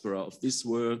diaspora of this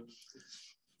world,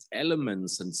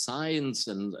 elements and signs,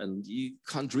 and you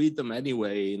can't read them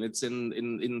anyway. And it's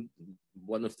in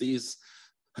one of these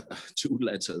 2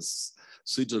 letters,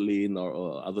 Sütterlin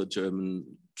or other German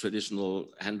traditional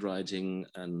handwriting,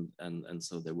 and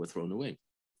so they were thrown away.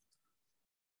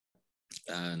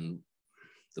 And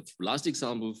the last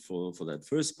example for that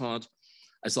first part,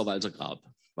 I saw Walter Grab.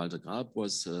 Walter Grab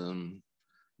was a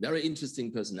very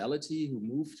interesting personality who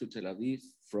moved to Tel Aviv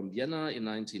from Vienna in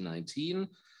 1919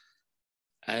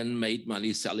 and made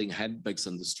money selling handbags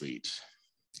on the street.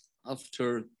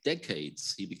 After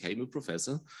decades, he became a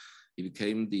professor. He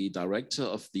became the director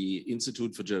of the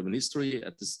Institute for German History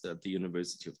at the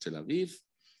University of Tel Aviv.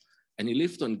 And he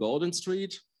lived on Gordon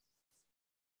Street.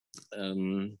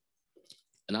 And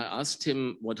I asked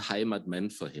him what Heimat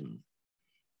meant for him.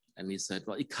 And he said,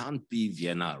 well, it can't be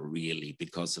Vienna really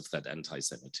because of that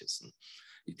anti-Semitism.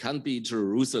 It can't be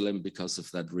Jerusalem because of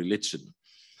that religion.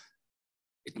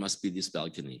 It must be this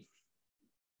balcony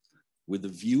with a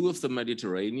view of the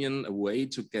Mediterranean, a way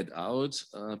to get out,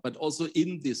 but also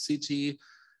in the city,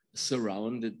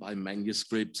 surrounded by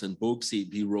manuscripts and books.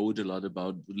 He wrote a lot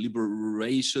about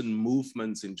liberation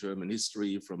movements in German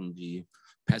history, from the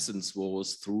Peasants'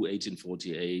 Wars through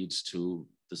 1848 to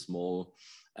the small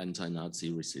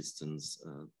anti-Nazi resistance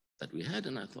that we had.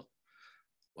 And I thought,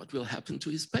 what will happen to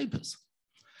his papers?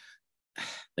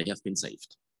 They have been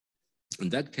saved. In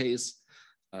that case,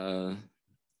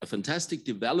 a fantastic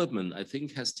development, I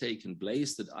think, has taken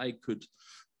place that I could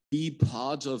be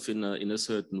part of in a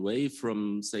certain way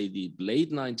from, say, the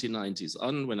late 1990s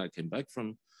on, when I came back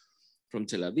from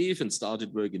Tel Aviv and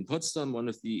started work in Potsdam. One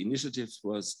of the initiatives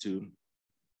was to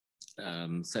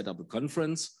set up a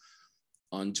conference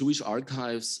on Jewish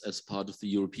archives as part of the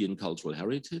European cultural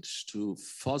heritage, to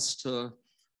foster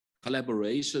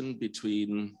collaboration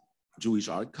between Jewish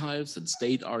archives and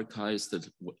state archives that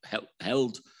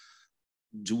held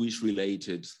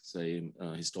Jewish-related, say,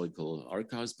 historical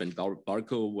archives. Ben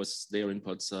Barco was there in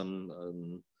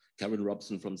Potsdam, Karen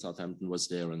Robson from Southampton was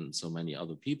there, and so many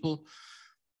other people.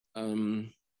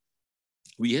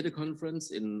 We had a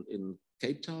conference in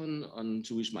Cape Town on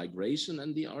Jewish migration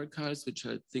and the archives, which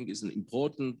I think is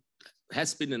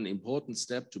has been an important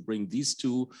step to bring these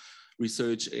two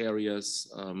research areas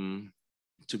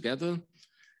together.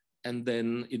 And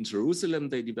then in Jerusalem,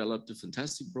 they developed a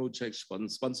fantastic project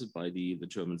sponsored by the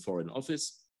German Foreign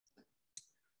Office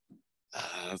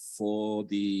for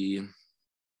the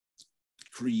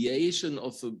creation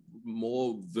of a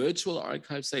more virtual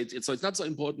archive. So it's not so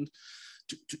important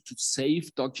to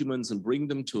save documents and bring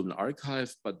them to an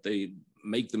archive, but they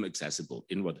make them accessible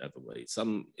in whatever way,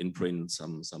 some in print,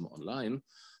 some online,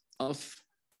 of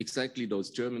exactly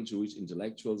those German Jewish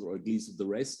intellectuals, or at least the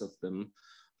rest of them,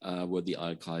 where the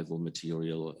archival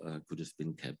material could have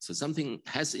been kept. So something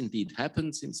has indeed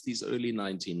happened since these early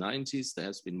 1990s. There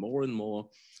has been more and more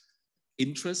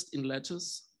interest in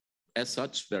letters as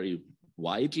such, very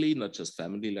widely, not just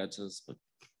family letters, but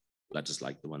letters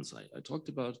like the ones I talked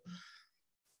about.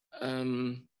 A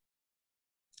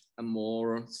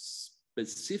more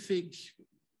specific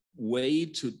way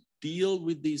to deal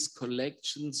with these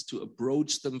collections, to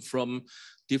approach them from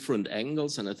different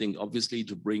angles. And I think obviously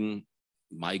to bring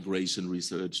migration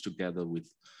research together with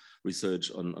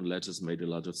research on letters made a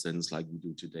lot of sense, like we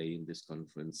do today in this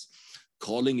conference,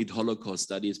 calling it Holocaust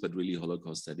Studies, but really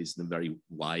Holocaust Studies in a very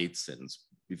wide sense,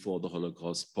 before the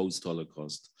Holocaust,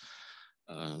 post-Holocaust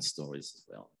stories as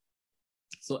well.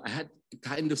 So I had a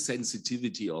kind of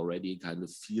sensitivity already, kind of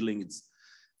feeling it's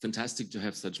fantastic to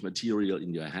have such material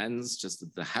in your hands, just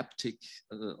that the haptic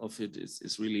of it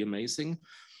is really amazing.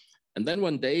 And then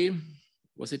one day,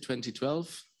 was it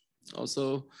 2012?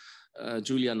 Also,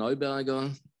 Julia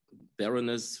Neuberger,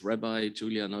 Baroness Rabbi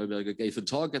Julia Neuberger, gave a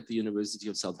talk at the University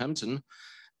of Southampton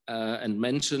and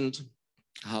mentioned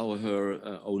how her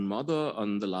own mother,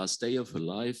 on the last day of her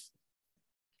life,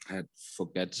 had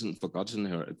forgotten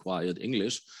her acquired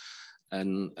English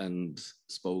and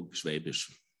spoke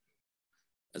Schwäbisch,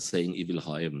 saying "Ich will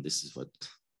heim." This is what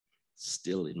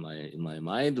still in my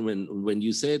mind. When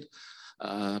you said,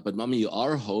 "But mommy, you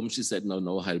are home," she said, "No,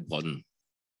 Heilbronn,"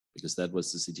 because that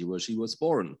was the city where she was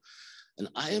born. And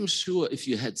I am sure if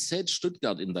you had said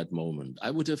Stuttgart in that moment, I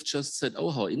would have just said,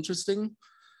 "Oh, how interesting.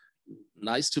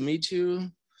 Nice to meet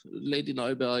you, Lady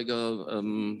Neuberger.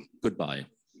 Goodbye."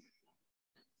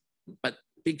 But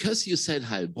because you said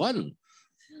Heilbronn,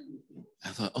 I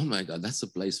thought, oh my God, that's the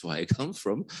place where I come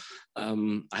from.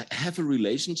 I have a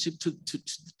relationship to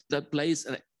that place.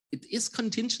 And it is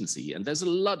contingency. And there's a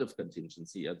lot of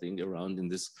contingency, I think, around in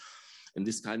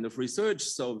this kind of research.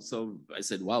 So I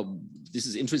said, wow, this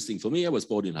is interesting for me. I was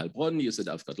born in Heilbronn. You said,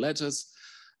 I've got letters.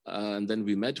 And then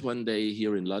we met one day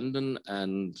here in London,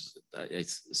 and I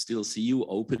still see you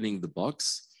opening the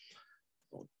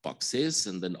boxes,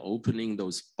 and then opening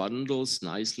those bundles,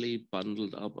 nicely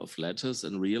bundled up, of letters,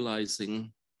 and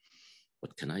realizing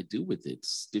what can I do with it?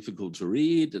 It's difficult to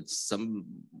read. It's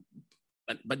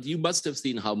but you must have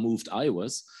seen how moved I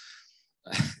was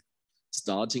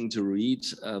starting to read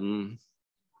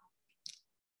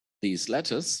these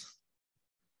letters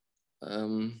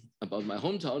about my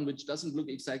hometown, which doesn't look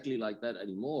exactly like that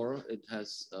anymore. It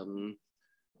has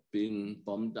been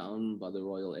bombed down by the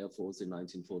Royal Air Force in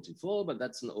 1944, but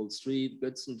that's an old street,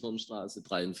 Götzenturmstraße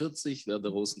 43, where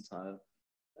the Rosenthal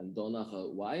and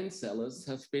Donacher wine cellars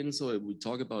have been. So we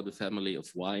talk about a family of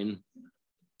wine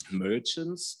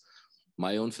merchants.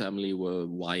 My own family were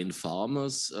wine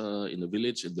farmers in a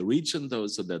village in the region, though,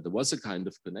 so that there was a kind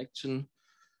of connection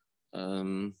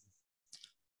that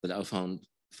I found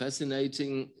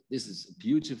fascinating. This is a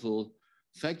beautiful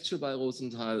facture by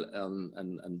Rosenthal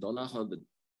and Donacher that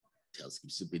tells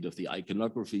us a bit of the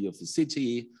iconography of the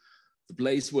city, the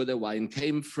place where the wine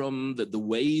came from, the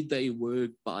way they were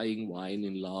buying wine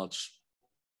in large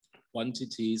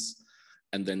quantities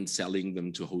and then selling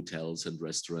them to hotels and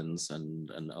restaurants and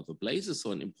other places.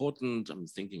 So an important, I'm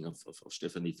thinking of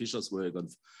Stephanie Fischer's work on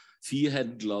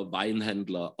Viehhändler,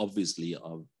 Weinhändler, obviously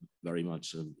are very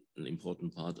much an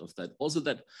important part of that. Also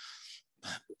that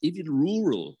even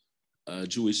rural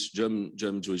German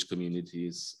Jewish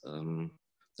communities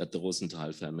that the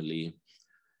Rosenthal family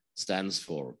stands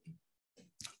for.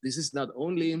 This is not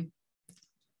only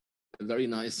a very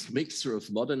nice mixture of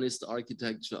modernist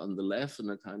architecture on the left and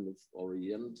a kind of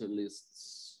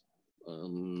orientalist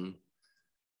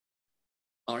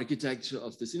architecture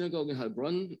of the synagogue in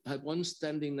Heilbronn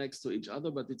standing next to each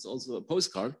other, but it's also a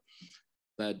postcard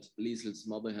that Liesel's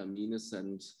mother Hermine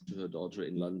sent to her daughter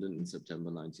in London in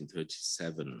September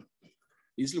 1937.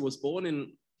 Liesel was born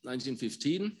in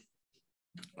 1915.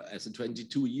 As a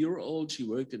 22-year-old, she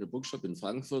worked in a bookshop in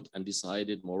Frankfurt and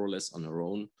decided more or less on her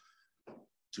own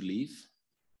to leave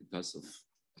because of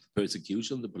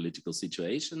persecution, the political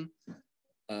situation.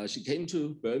 She came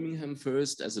to Birmingham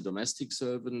first as a domestic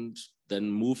servant, then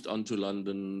moved on to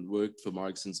London, worked for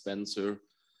Marks and Spencer,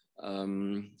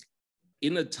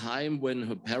 in a time when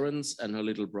her parents and her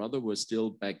little brother were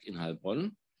still back in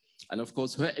Heilbronn. And of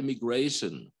course, her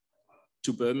emigration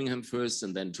to Birmingham first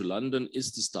and then to London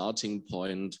is the starting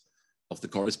point of the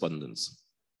correspondence.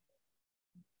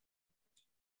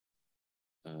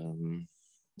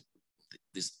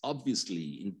 This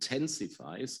obviously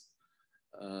intensifies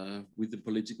with the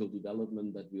political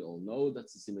development that we all know.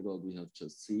 That's the synagogue we have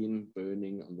just seen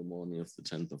burning on the morning of the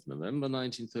 10th of November,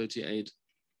 1938.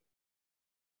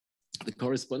 The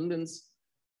correspondence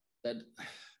that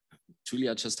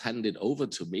Julia just handed over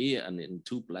to me, and in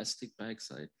 2 plastic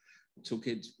bags, I took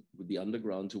it with the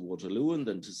underground to Waterloo and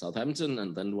then to Southampton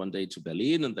and then one day to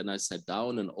Berlin. And then I sat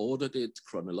down and ordered it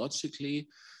chronologically.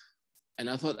 And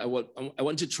I thought I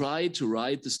want to try to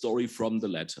write the story from the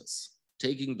letters,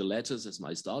 taking the letters as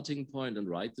my starting point and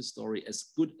write the story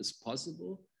as good as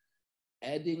possible,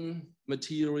 adding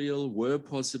material where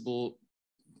possible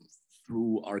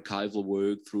through archival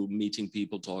work, through meeting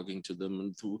people, talking to them,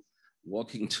 and through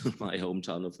walking to my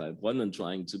hometown of Heilbronn and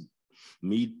trying to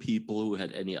meet people who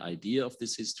had any idea of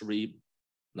this history.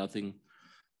 Nothing,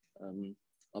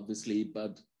 obviously,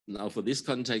 but now for this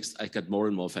context, I got more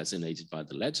and more fascinated by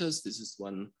the letters. This is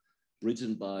one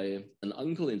written by an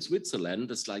uncle in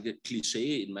Switzerland. It's like a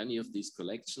cliche in many of these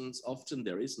collections. Often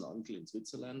there is an uncle in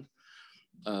Switzerland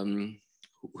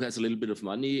who has a little bit of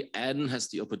money and has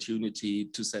the opportunity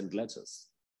to send letters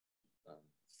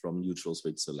from neutral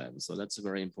Switzerland. So that's a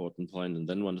very important point. And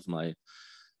then one of my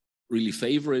really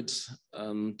favorite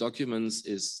documents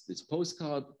is this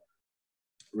postcard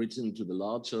written to the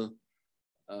larger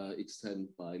extent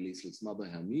by Liesel's mother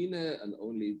Hermine, and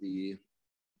only the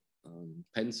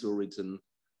pencil written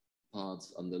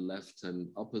parts on the left and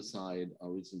upper side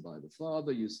are written by the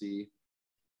father. You see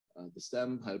the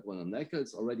stamp, Heilbronn am Neckar.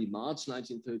 It's already March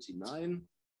 1939.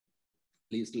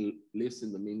 Liesl lives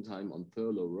in the meantime on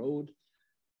Thurlow Road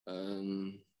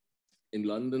in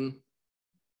London.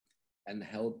 And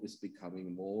help is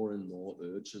becoming more and more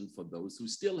urgent for those who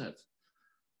still have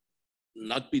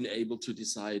not been able to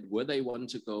decide where they want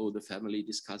to go. The family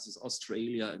discusses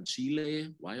Australia and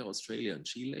Chile. Why Australia and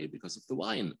Chile? Because of the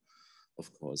wine,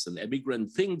 of course. An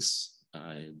immigrant thinks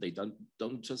they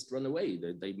don't just run away.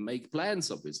 They make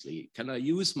plans, obviously. Can I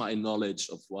use my knowledge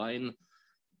of wine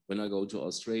when I go to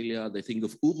Australia? They think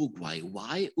of Uruguay.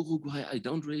 Why Uruguay? I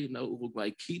don't really know.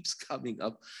 Uruguay keeps coming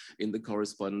up in the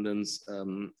correspondence.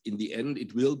 In the end,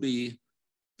 it will be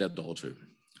their daughter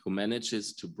who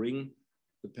manages to bring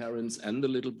the parents and the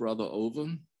little brother over.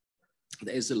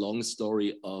 There's a long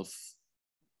story of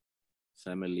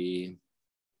family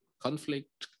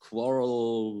conflict,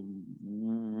 quarrel,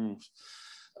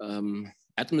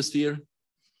 atmosphere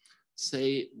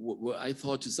say, I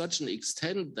thought to such an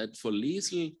extent that for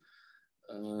Liesl,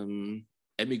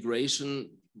 emigration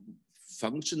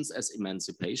functions as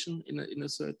emancipation in a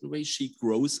certain way. She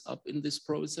grows up in this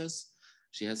process.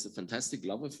 She has a fantastic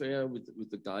love affair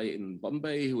with the guy in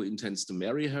Bombay who intends to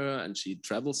marry her, and she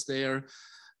travels there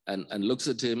and looks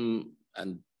at him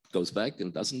and goes back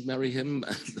and doesn't marry him.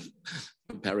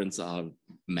 Her parents are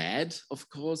mad, of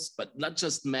course, but not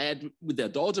just mad with their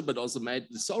daughter, but also mad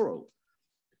with sorrow.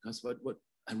 Because what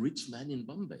a rich man in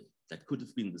Bombay, that could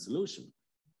have been the solution.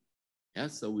 Yeah,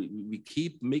 so we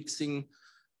keep mixing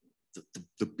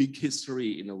the big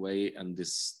history in a way, and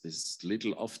this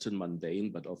little, often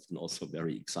mundane, but often also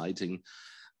very exciting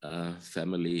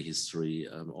family history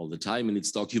all the time, and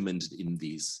it's documented in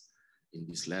these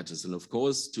letters. And of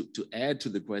course, to add to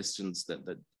the questions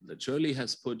that Shirli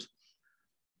has put,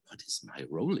 what is my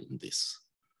role in this?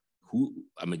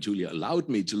 Julia allowed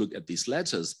me to look at these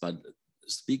letters, but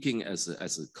speaking as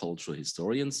a cultural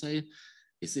historian, say,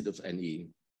 is it of any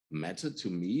matter to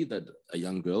me that a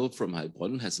young girl from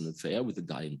Heilbronn has an affair with a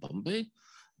guy in Bombay?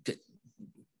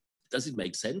 Does it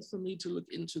make sense for me to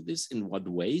look into this? In what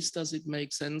ways does it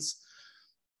make sense?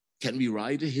 Can we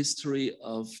write a history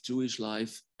of Jewish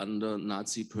life under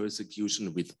Nazi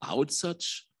persecution without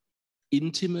such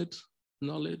intimate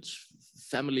knowledge,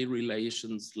 family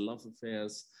relations, love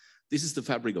affairs? This is the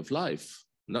fabric of life,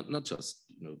 not just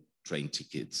train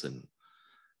tickets and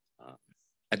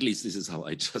at least this is how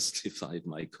I justified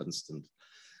my constant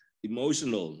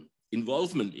emotional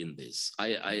involvement in this.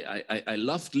 I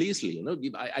loved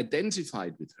Liesl, I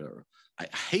identified with her. I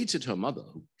hated her mother,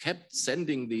 who kept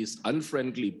sending these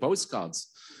unfriendly postcards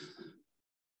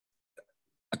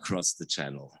across the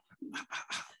channel.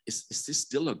 Is this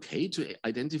still okay to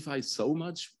identify so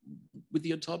much with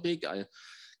your topic? I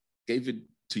gave it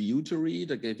to you to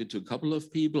read. I gave it to a couple of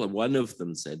people, and one of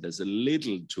them said, there's a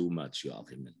little too much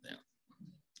Joachim in there.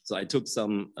 So I took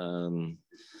some of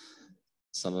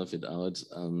it out.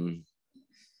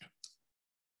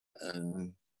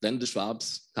 Then the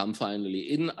Schwabs come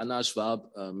finally in. Anna Schwab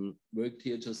worked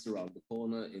here just around the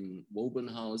corner in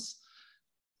Wobenhaus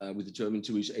with the German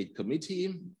Jewish Aid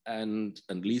Committee, and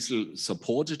Liesl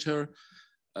supported her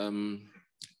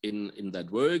in that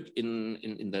work,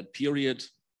 in that period,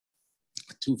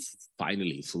 to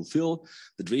finally fulfill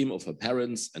the dream of her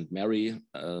parents and marry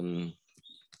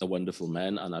a wonderful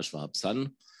man, Anna Schwab's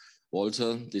son,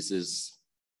 Walter. This is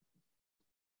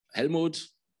Helmut,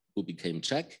 who became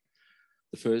Czech,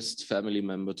 the first family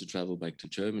member to travel back to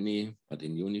Germany, but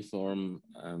in uniform.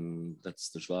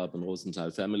 That's the Schwab and Rosenthal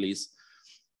families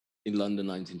in London,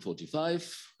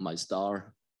 1945. My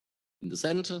star in the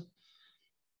center.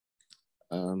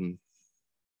 You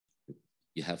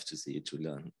have to see it to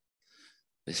learn.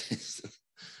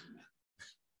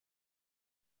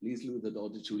 Liesl with her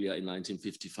daughter Julia in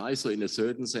 1955. So in a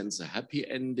certain sense, a happy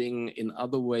ending. In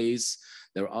other ways,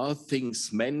 there are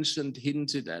things mentioned,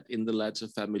 hinted at in the letter,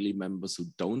 family members who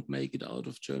don't make it out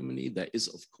of Germany. There is,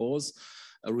 of course,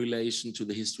 a relation to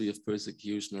the history of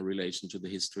persecution, a relation to the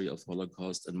history of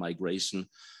Holocaust and migration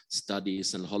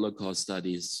studies, and Holocaust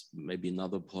studies, maybe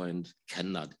another point,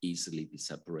 cannot easily be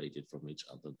separated from each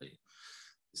other.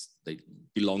 They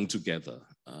belong together.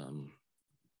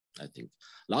 I think.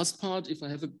 Last part, if I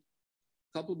have a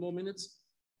couple more minutes.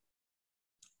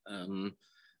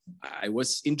 I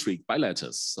was intrigued by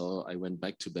letters. So I went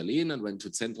back to Berlin and went to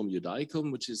Zentrum Judaicum,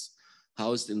 which is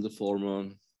housed in the former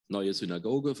Neue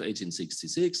Synagoge of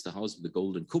 1866, the house with the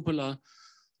golden cupola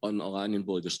on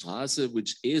Oranienburger Straße,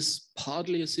 which is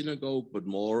partly a synagogue, but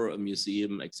more a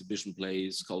museum, exhibition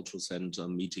place, cultural center,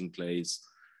 meeting place,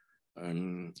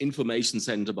 information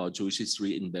center about Jewish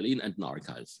history in Berlin, and an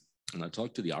archive. And I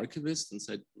talked to the archivist and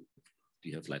said, do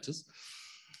you have letters?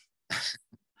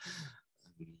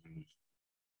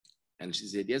 And she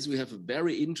said, yes, we have a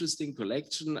very interesting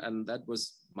collection. And that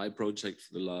was my project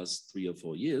for the last 3 or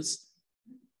 4 years.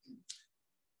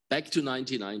 Back to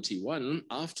 1991,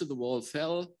 after the wall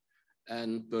fell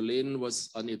and Berlin was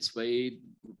on its way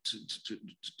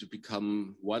to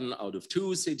become one out of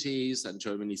 2 cities and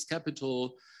Germany's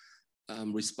capital,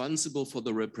 responsible for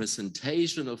the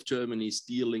representation of Germany's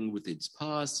dealing with its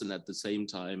past, and at the same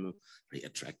time, a very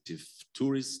attractive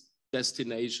tourist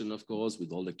destination, of course,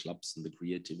 with all the clubs and the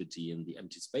creativity and the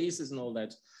empty spaces and all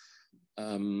that.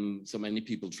 So many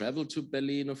people traveled to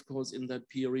Berlin, of course, in that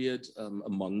period,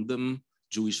 among them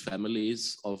Jewish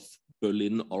families of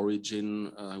Berlin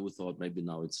origin who thought maybe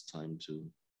now it's time to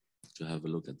have a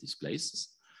look at these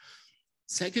places.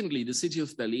 Secondly, the city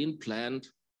of Berlin planned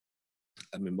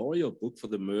a memorial book for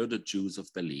the murdered Jews of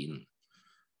Berlin.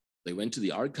 They went to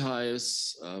the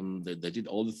archives. They did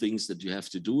all the things that you have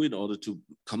to do in order to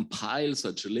compile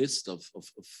such a list of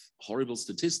horrible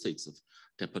statistics of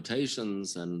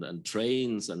deportations and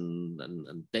trains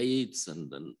and dates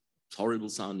and horrible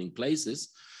sounding places.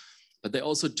 But they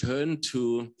also turned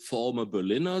to former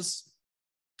Berliners.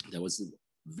 There was a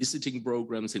visiting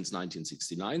program since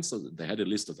 1969, so they had a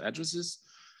list of addresses,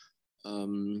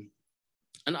 and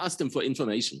asked them for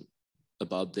information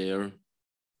about their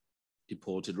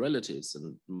deported relatives.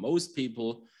 And most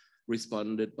people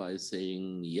responded by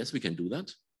saying, yes, we can do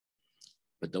that.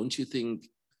 But don't you think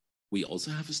we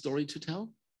also have a story to tell?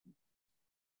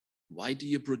 Why do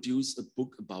you produce a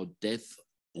book about death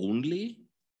only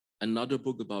and not a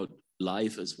book about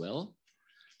life as well?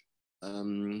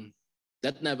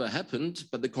 That never happened,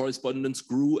 but the correspondence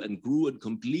grew and grew and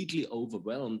completely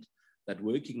overwhelmed that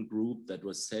working group that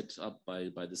was set up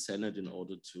by the Senate in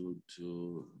order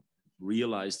to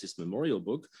realize this memorial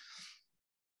book.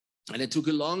 And it took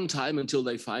a long time until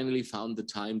they finally found the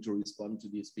time to respond to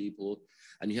these people.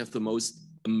 And you have the most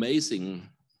amazing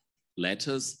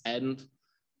letters and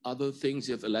other things.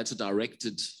 You have a letter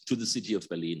directed to the city of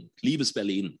Berlin. Liebes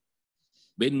Berlin,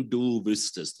 wenn du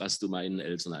wüsstest, was du meinen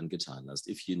Eltern angetan hast,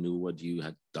 if you knew what you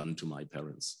had done to my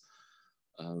parents.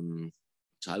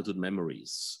 Childhood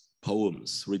memories,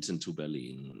 poems written to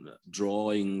Berlin,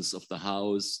 drawings of the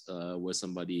house where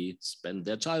somebody spent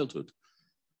their childhood.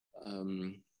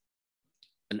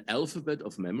 An alphabet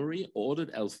of memory ordered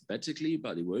alphabetically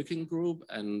by the working group,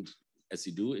 and as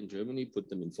you do in Germany, put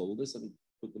them in folders and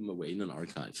put them away in an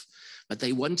archive. But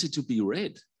they wanted to be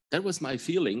read. That was my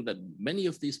feeling, that many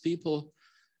of these people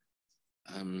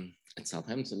at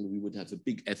Southampton, we would have a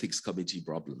big ethics committee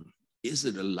problem. Is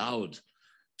it allowed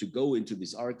to go into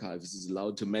this archive? Is it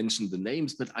allowed to mention the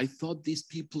names? But I thought these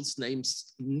people's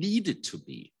names needed to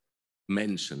be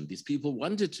mentioned. These people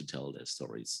wanted to tell their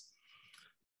stories.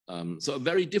 So a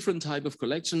very different type of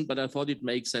collection, but I thought it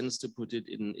makes sense to put it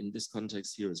in this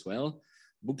context here as well.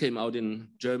 The book came out in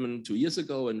German 2 years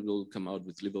ago and will come out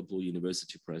with Liverpool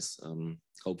University Press,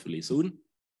 hopefully soon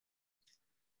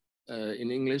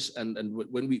in English. And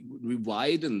when we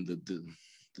widen the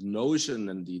notion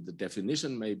and the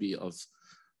definition maybe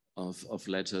of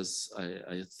letters,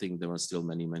 I think there are still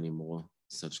many, many more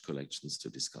such collections to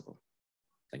discover.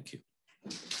 Thank you.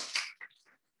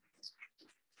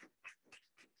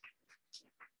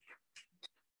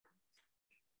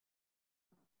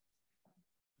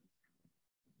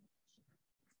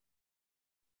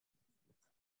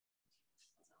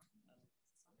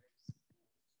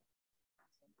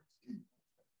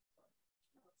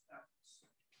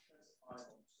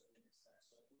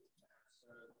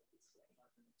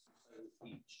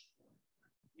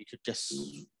 You could just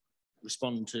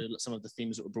respond to some of the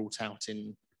themes that were brought out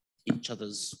in each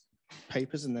other's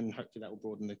papers, and then hopefully that will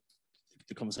broaden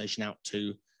the conversation out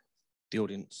to the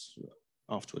audience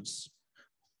afterwards.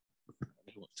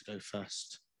 Who wants to go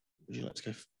first? Would you like to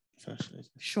go first?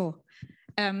 Sure.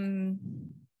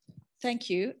 Thank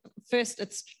you. First,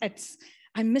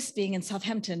 I miss being in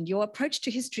Southampton. Your approach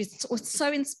to history is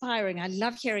so inspiring. I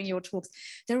love hearing your talks.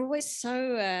 They're always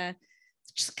so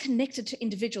just connected to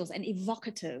individuals and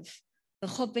evocative. The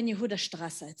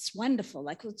Hofbenjehuderstrasse, it's wonderful.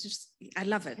 Like, it's just, I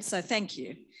love it. So thank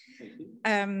you.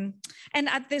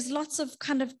 There's lots of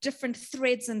kind of different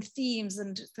threads and themes,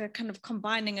 and they're kind of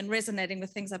combining and resonating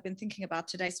with things I've been thinking about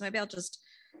today. So maybe I'll just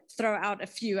throw out a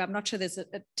few. I'm not sure there's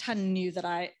a ton new that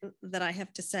I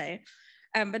have to say.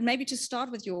 But maybe to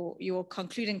start with your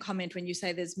concluding comment when you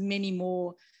say there's many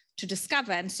more to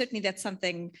discover, and certainly that's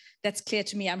something that's clear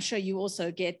to me. I'm sure you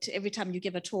also get, every time you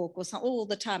give a talk or all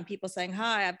the time, people saying,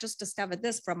 hi, I've just discovered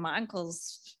this from my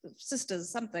uncle's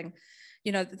sisters, something.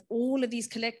 You know, all of these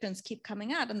collections keep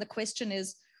coming out, and the question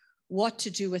is what to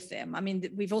do with them. I mean,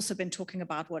 we've also been talking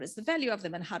about what is the value of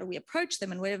them and how do we approach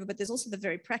them and whatever, but there's also the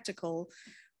very practical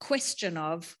question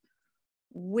of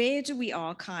where do we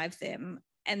archive them?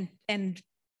 And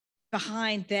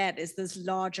behind that is this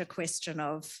larger question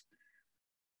of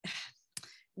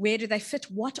where do they fit?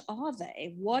 What are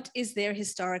they? What is their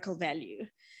historical value?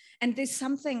 And there's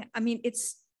something, I mean,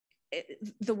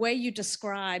 the way you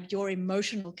describe your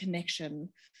emotional connection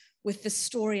with the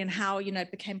story and how, you know,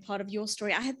 it became part of your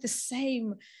story. I had the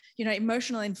same, you know,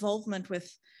 emotional involvement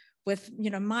with, you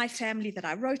know, my family that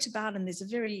I wrote about. And there's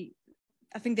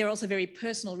I think there are also very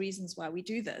personal reasons why we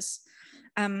do this.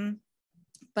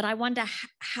 But I wonder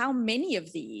how many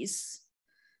of these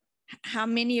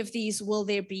will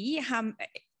there be?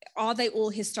 Are they all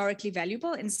historically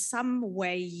valuable? In some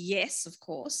way, yes, of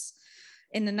course.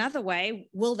 In another way,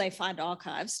 will they find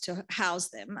archives to house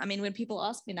them? I mean, when people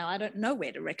ask me now, I don't know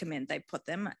where to recommend they put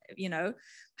them. You know,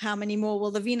 how many more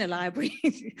will the Wiener Library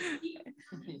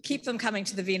keep them coming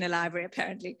to the Wiener Library,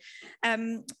 apparently?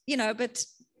 You know, but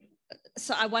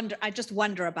so I just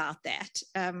wonder about that.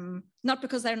 Not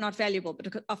because they're not valuable,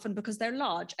 but often because they're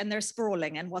large and they're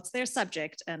sprawling, and what's their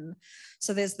subject? And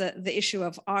so there's the issue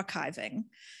of archiving.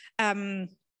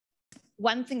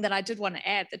 One thing that I did want to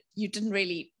add that you didn't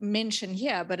really mention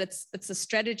here, but it's a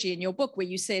strategy in your book where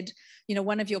you said, you know,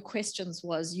 one of your questions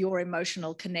was your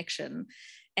emotional connection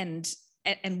and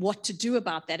what to do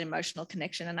about that emotional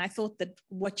connection. And I thought that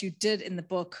what you did in the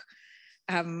book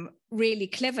really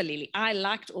cleverly, I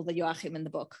liked all the Joachim in the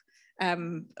book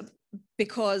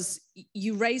because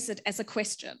you raise it as a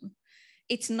question.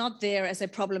 It's not there as a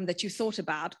problem that you thought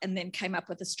about and then came up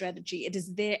with a strategy. It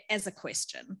is there as a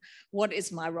question. What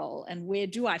is my role and where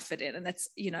do I fit in? And that's,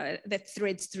 you know, that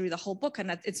threads through the whole book,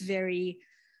 and it's very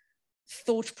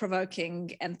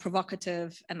thought-provoking and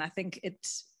provocative. And I think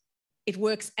it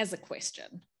works as a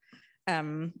question,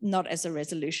 not as a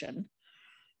resolution.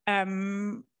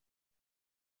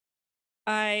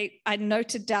 I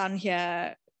noted down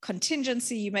here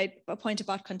contingency. You made a point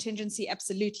about contingency.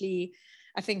 Absolutely.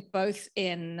 I think both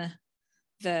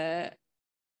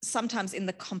sometimes in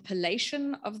the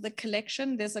compilation of the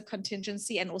collection, there's a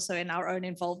contingency, and also in our own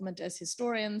involvement as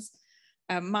historians.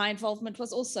 My involvement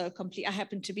was also complete. I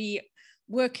happened to be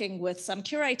working with some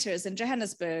curators in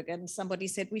Johannesburg, and somebody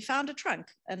said, we found a trunk,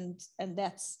 and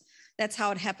that's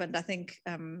how it happened. I think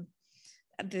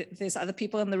there's other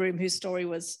people in the room whose story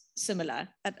was similar.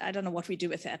 I don't know what we do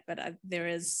with that, but there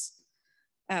is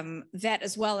that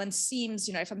as well. And seems,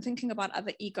 you know, if I'm thinking about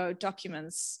other ego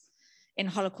documents in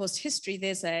Holocaust history,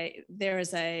 there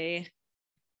is a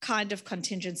kind of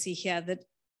contingency here that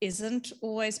isn't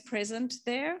always present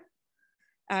there.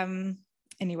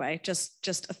 Anyway,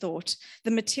 just a thought.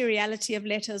 The materiality of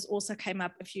letters also came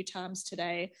up a few times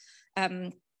today.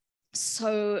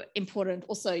 So important.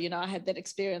 Also, you know, I had that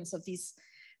experience of these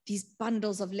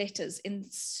bundles of letters in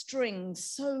strings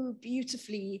so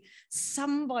beautifully.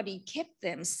 Somebody kept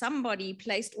them. Somebody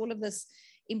placed all of this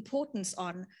importance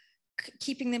on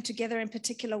keeping them together in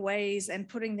particular ways and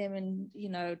putting them in, you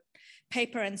know,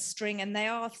 paper and string. And they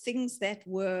are things that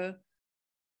were,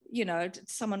 you know,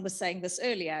 someone was saying this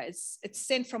earlier, it's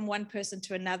sent from one person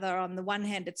to another. On the one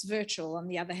hand, it's virtual. On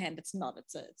the other hand, it's not.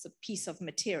 It's a piece of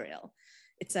material.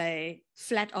 It's a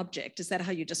flat object. Is that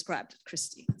how you described it,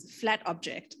 Christy? It's a flat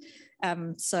object.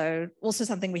 So also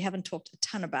something we haven't talked a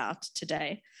ton about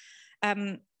today.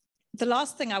 The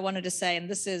last thing I wanted to say, and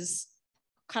this is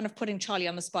kind of putting Charlie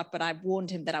on the spot, but I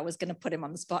warned him that I was going to put him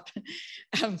on the spot,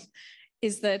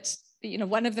 is that, you know,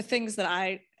 one of the things that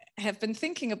I have been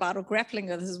thinking about or grappling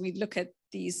with as we look at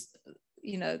these,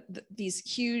 you know, these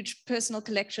huge personal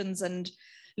collections and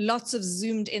lots of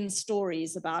zoomed in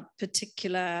stories about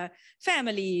particular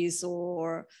families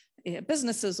or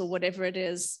businesses or whatever it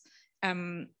is.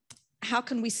 How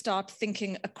can we start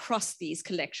thinking across these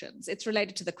collections? It's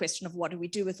related to the question of what do we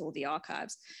do with all the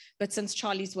archives? But since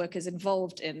Charlie's work is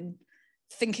involved in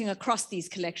thinking across these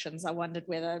collections, I wondered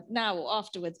whether now or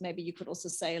afterwards, maybe you could also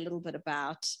say a little bit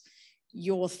about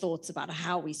your thoughts about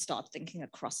how we start thinking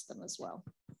across them as well.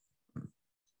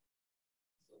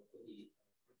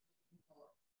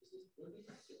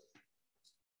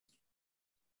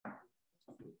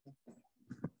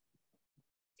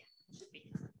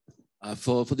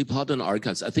 For the part on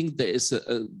archives, I think there is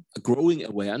a growing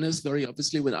awareness, very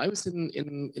obviously. When I was in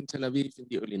Tel Aviv in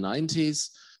the early 90s,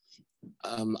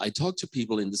 I talked to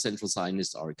people in the Central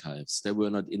Zionist archives. They were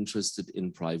not interested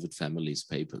in private families'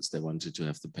 papers. They wanted to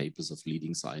have the papers of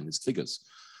leading Zionist figures.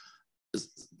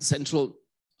 Central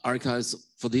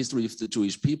archives for the history of the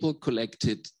Jewish people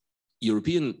collected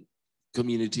European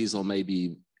communities or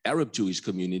maybe Arab Jewish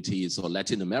communities or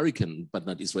Latin American, but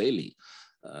not Israeli.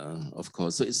 Of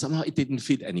course, so somehow it didn't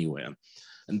fit anywhere.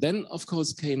 And then, of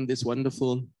course, came this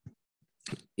wonderful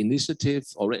initiative,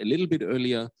 or a little bit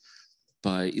earlier,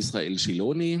 by Israel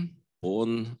Shiloni,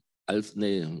 born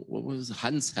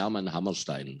Hans Hermann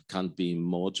Hammerstein, can't be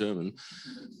more German,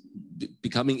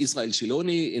 becoming Israel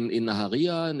Shiloni in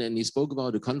Naharia, and then he spoke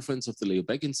about a conference of the Leo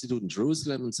Baeck Institute in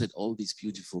Jerusalem and said all these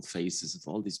beautiful faces of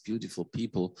all these beautiful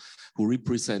people who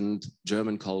represent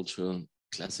German culture,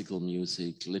 classical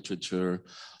music, literature,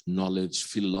 knowledge,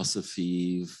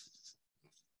 philosophy,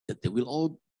 that they will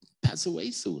all pass away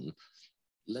soon.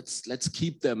 Let's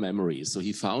keep their memories. So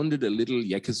he founded a little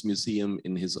Yekes museum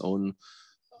in his own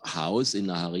house in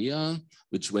Naharia,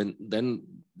 which then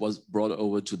was brought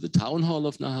over to the town hall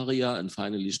of Naharia, and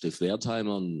finally Steff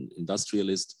Wertheimer, an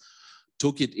industrialist,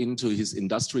 took it into his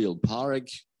industrial park,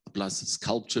 plus a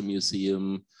sculpture museum,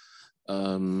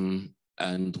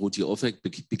 and Ruti Ofek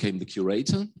became the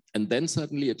curator. And then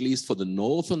suddenly, at least for the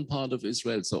northern part of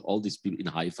Israel, so all these people in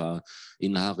Haifa,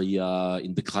 in Haria,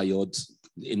 in the Krayot,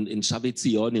 in Shavit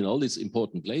Zion, in all these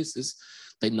important places,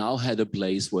 they now had a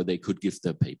place where they could give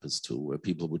their papers to, where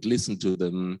people would listen to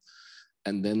them.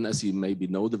 And then, as you maybe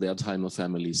know, the Wertheimer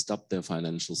family stopped their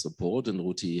financial support, and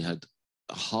Ruti had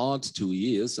a hard 2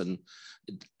 years, and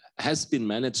it has been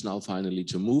managed now finally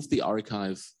to move the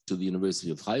archive to the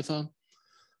University of Haifa.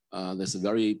 There's a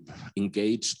very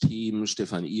engaged team,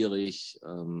 Stefan Irich,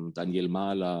 Daniel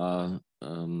Mahler,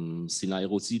 Sinai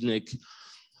Rosinek,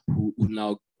 who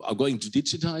now are going to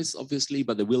digitize, obviously,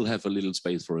 but they will have a little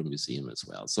space for a museum as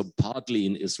well. So partly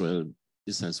in Israel,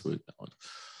 this has worked out.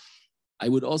 I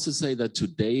would also say that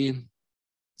today,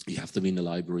 you have the Wiener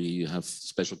Library, you have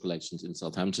special collections in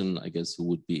Southampton, I guess, who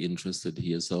would be interested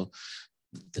here. So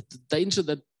the danger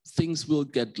that things will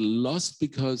get lost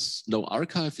because no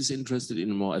archive is interested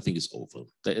anymore, I think is over.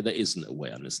 There is an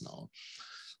awareness now.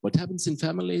 What happens in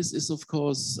families is, of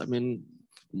course, I mean,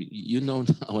 you know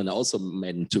now, and I also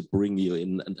meant to bring you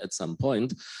in at some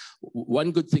point.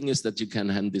 One good thing is that you can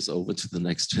hand this over to the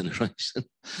next generation.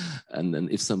 And then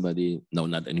if somebody, no,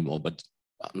 not anymore, but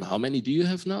how many do you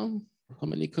have now? How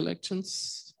many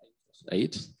collections?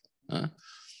 8?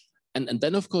 And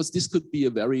then, of course, this could be a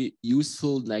very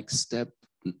useful next step,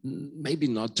 maybe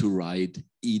not to write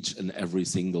each and every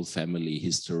single family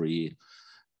history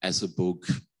as a book.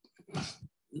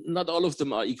 Not all of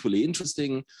them are equally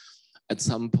interesting. At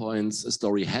some points, a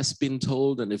story has been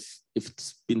told, and if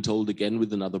it's been told again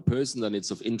with another person, then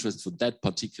it's of interest for that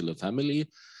particular family.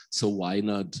 So why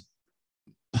not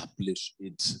publish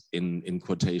it in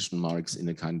quotation marks in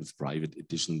a kind of private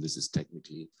edition? This is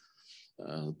technically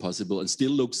possible and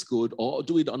still looks good, or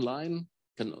do it online,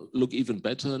 can look even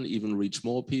better and even reach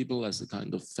more people as a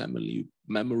kind of family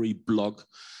memory blog.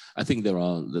 I think there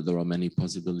are many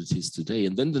possibilities today.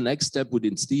 And then the next step would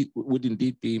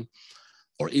indeed be,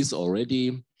 or is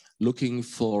already, looking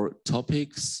for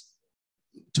topics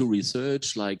to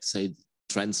research, like, say,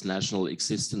 transnational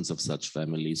existence of such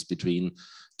families between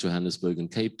Johannesburg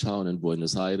and Cape Town and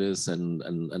Buenos Aires and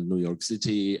New York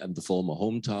City and the former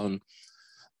hometown,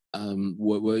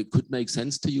 where it could make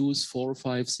sense to use 4,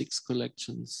 5, 6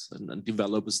 collections and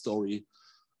develop a story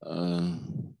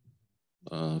from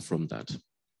that.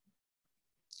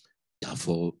 Yeah,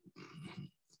 for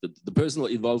the personal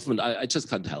involvement, I just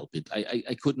can't help it.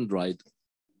 I couldn't write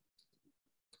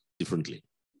differently.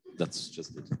 That's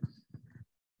just it.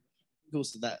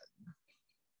 Also, that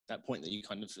point that you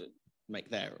kind of make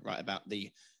there, right, about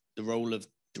the role of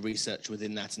the research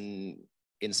within that, and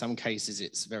in some cases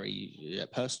it's very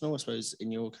personal, I suppose,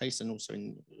 in your case, and also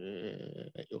in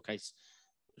your case,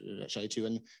 Shirli too.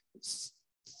 And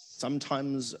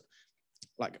sometimes,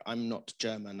 like, I'm not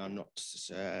German, I'm not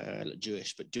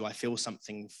Jewish, but do I feel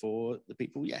something for the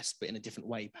people? Yes, but in a different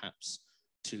way, perhaps,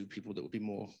 to people that would be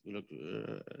more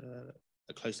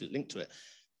closely linked to it.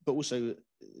 But also,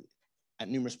 at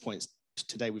numerous points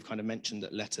today, we've kind of mentioned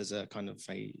that letters are kind of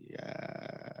a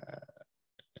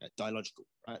dialogical,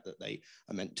 right? That they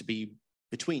are meant to be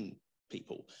between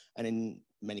people. And in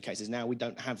many cases now, we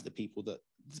don't have the people that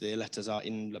the letters are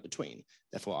in between.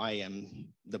 Therefore, I am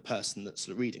the person that's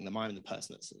reading them. I'm the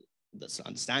person that's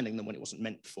understanding them when it wasn't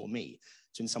meant for me.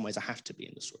 So in some ways, I have to be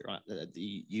in the story, right?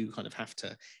 You kind of have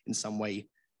to, in some way,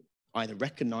 either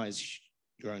recognize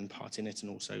your own part in it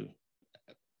and also,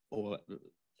 or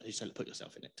you say, put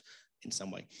yourself in it in some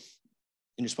way.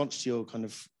 In response to your kind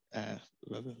of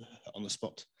on the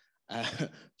spot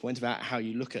point about how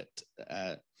you look at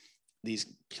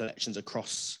these collections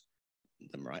across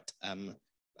them, right?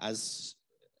 As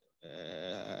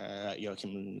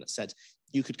Joachim said,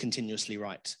 you could continuously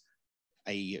write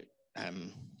a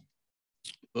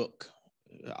book,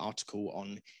 article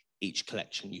on each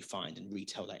collection you find and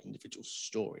retell that individual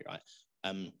story, right?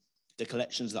 The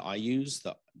collections that I use,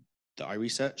 that I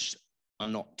research, are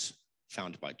not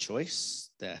found by choice.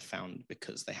 They're found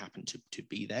because they happen to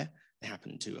be there. They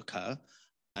happen to occur.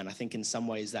 And I think in some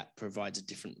ways that provides a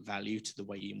different value to the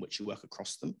way in which you work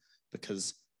across them,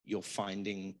 because you're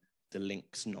finding the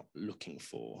links, not looking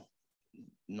for,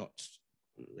 not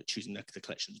choosing the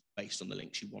collections based on the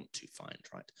links you want to find,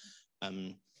 right?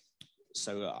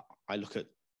 So I look at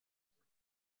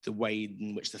the way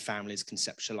in which the families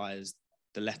conceptualized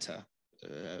the letter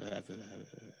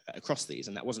across these,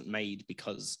 and that wasn't made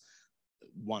because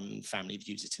one family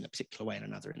views it in a particular way and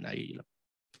another in a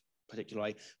particular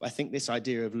way. But I think this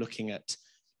idea of looking at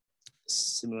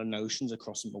similar notions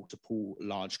across multiple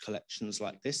large collections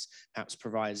like this perhaps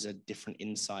provides a different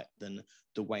insight than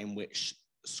the way in which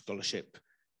scholarship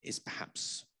is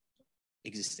perhaps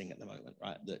existing at the moment,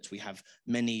 right? That we have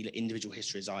many individual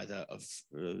histories either of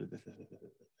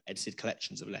edited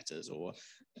collections of letters or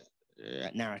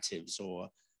narratives or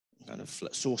kind of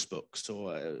source books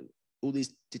or all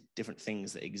these different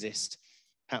things that exist.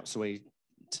 Perhaps a way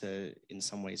to, in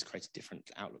some ways, create a different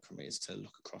outlook from it is to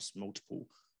look across multiple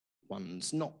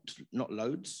ones, not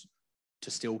loads,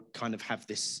 to still kind of have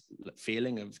this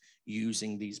feeling of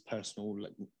using these personal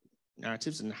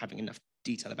narratives and having enough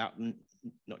detail about them,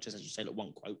 not just, as you say,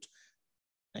 one quote,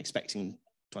 and expecting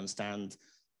to understand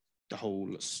the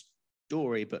whole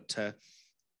story, but to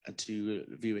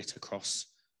view it across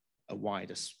a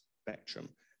wider spectrum.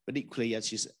 But equally,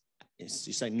 as you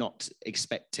say, not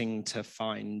expecting to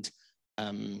find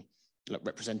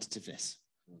representativeness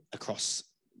across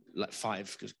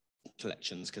 5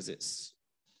 collections, because it's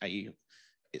a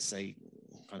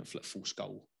kind of false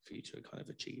goal for you to kind of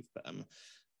achieve. But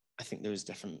I think there is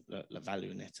definite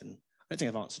value in it, and I don't think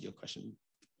I've answered your question.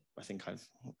 I think I've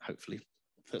hopefully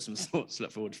put some thoughts to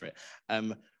look forward for it,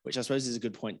 which I suppose is a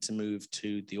good point to move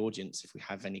to the audience if we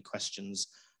have any questions,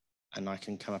 and I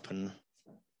can come up and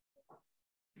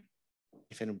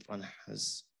if anyone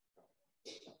has,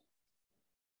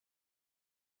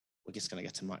 we're just going to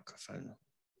get a microphone.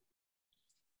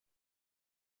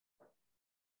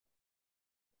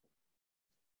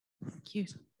 Thank you.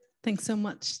 Thanks so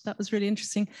much. That was really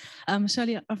interesting.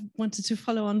 Shirli, I wanted to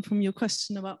follow on from your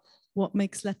question about what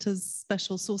makes letters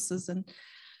special sources. And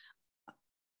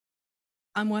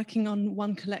I'm working on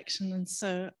one collection, and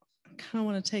so I kind of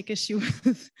want to take issue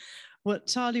with what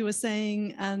Charlie was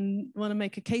saying and want to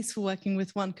make a case for working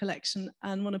with one collection,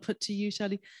 and want to put to you,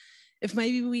 Shirli, if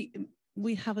maybe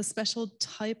we have a special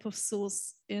type of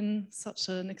source in such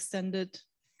an extended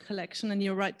collection, and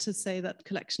you're right to say that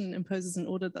collection imposes an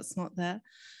order that's not there,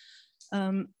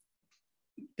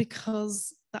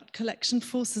 because that collection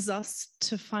forces us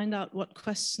to find out what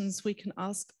questions we can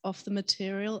ask of the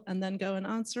material and then go and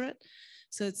answer it.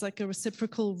 So it's like a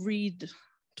reciprocal read,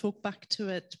 talk back to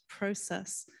it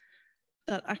process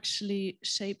that actually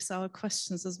shapes our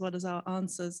questions as well as our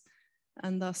answers,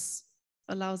 and thus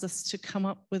allows us to come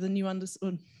up with a new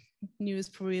understanding. New is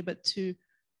probably a bit too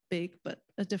big, but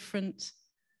a different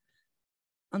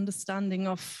understanding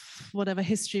of whatever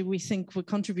history we think we're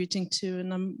contributing to.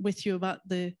 And I'm with you about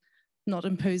the not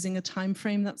imposing a time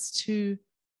frame that's too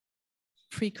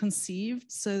preconceived.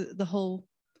 So the whole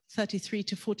 33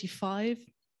 to 45,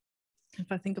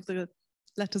 if I think of the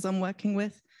letters I'm working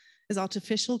with, is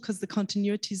artificial because the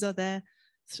continuities are there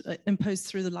imposed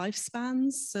through the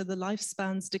lifespans. So the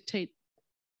lifespans dictate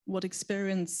what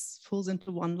experience falls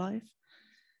into one life.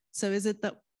 So is it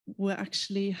that we're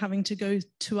actually having to go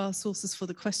to our sources for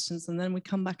the questions, and then we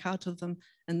come back out of them,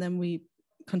 and then we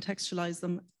contextualize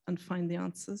them and find the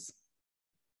answers?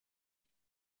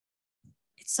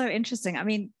 It's so interesting. I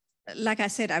mean, like I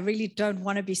said, I really don't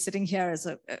want to be sitting here as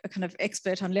a kind of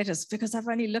expert on letters because I've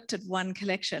only looked at one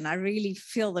collection. I really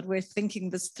feel that we're thinking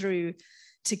this through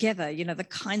together. You know, the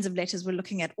kinds of letters we're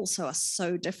looking at also are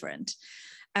so different.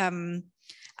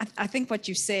 I think what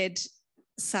you said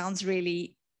sounds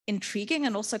really intriguing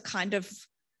and also kind of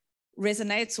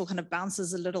resonates or kind of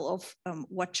bounces a little off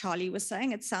what Charlie was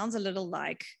saying. It sounds a little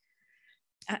like,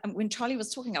 when Charlie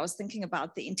was talking, I was thinking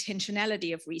about the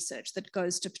intentionality of research that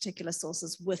goes to particular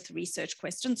sources with research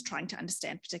questions, trying to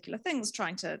understand particular things,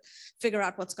 trying to figure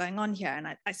out what's going on here. And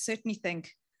I certainly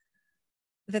think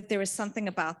that there is something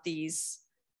about these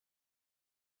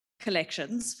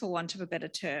collections, for want of a better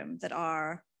term, that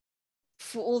are,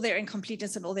 for all their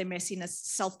incompleteness and all their messiness,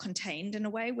 self-contained in a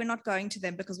way. We're not going to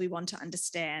them because we want to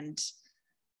understand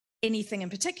anything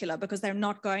in particular, because they're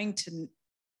not going to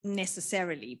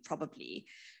necessarily probably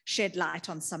shed light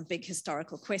on some big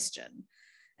historical question.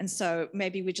 And so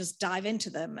maybe we just dive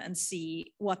into them and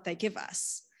see what they give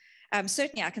us.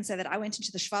 Certainly I can say that I went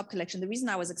into the Schwab collection. The reason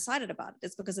I was excited about it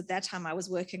is because at that time I was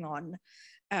working on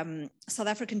South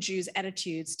African Jews'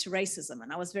 attitudes to racism.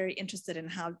 And I was very interested in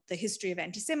how the history of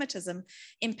anti-Semitism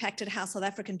impacted how South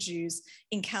African Jews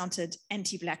encountered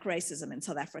anti-Black racism in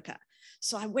South Africa.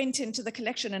 So I went into the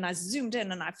collection and I zoomed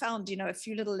in and I found, you know, a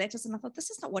few little letters, and I thought, this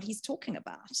is not what he's talking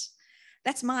about.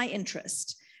 That's my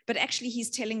interest. But actually he's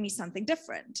telling me something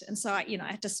different. And so I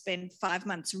had to spend 5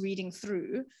 months reading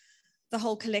through the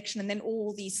whole collection, and then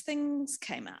all these things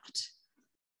came out.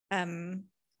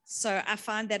 So I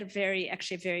find that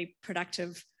actually a very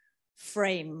productive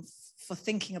frame for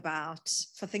thinking about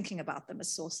them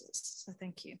as sources. So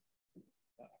thank you.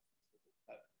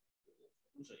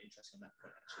 Also interesting on that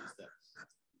point actually is that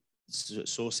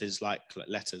sources like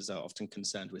letters are often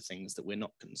concerned with things that we're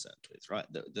not concerned with, right?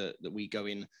 That we go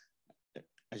in,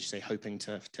 as you say, hoping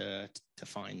to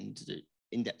find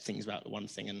in-depth things about the one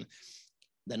thing, and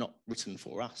they're not written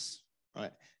for us,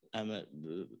 right?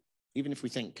 Even if we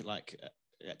think like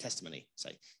testimony,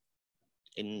 say,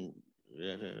 in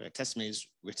testimony is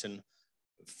written,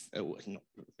 not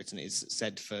written, is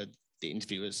said for the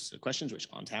interviewer's questions, which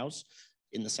aren't ours,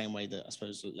 in the same way that I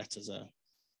suppose letters are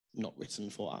not written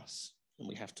for us, and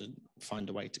we have to find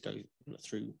a way to go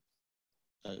through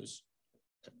those.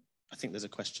 I think there's a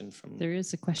question from... There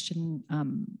is a question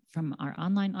from our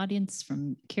online audience,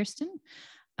 from Kirsten.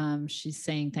 She's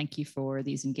saying, thank you for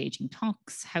these engaging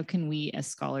talks. How can we as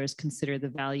scholars consider the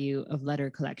value of letter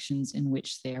collections in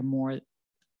which they are more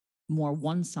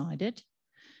one-sided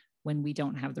when we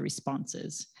don't have the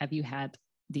responses? Have you had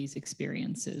these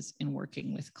experiences in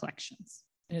working with collections?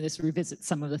 You know, this revisits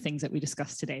some of the things that we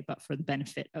discussed today, but for the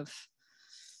benefit of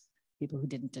people who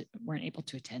weren't able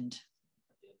to attend.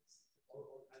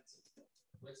 All kinds of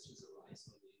questions arise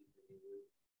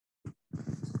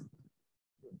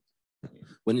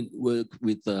when it work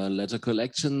with letter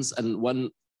collections. And one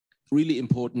really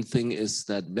important thing is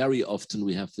that very often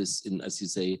we have this in, as you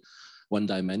say,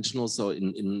 one-dimensional. So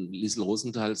in Liesl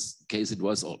Rosenthal's case, it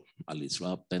was, or Alice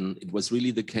Schwab, then it was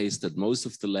really the case that most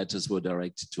of the letters were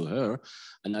directed to her,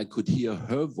 and I could hear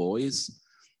her voice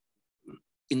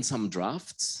in some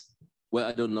drafts where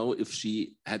I don't know if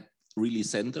she had really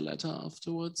sent a letter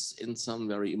afterwards, in some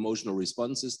very emotional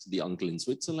responses to the uncle in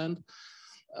Switzerland,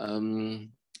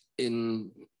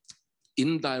 in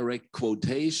indirect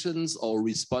quotations or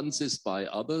responses by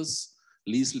others.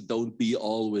 Liesl, don't be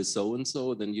always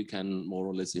so-and-so, then you can more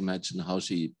or less imagine how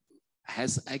she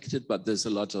has acted, but there's a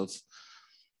lot of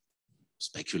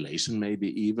speculation maybe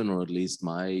even, or at least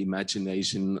my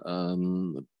imagination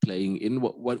playing in.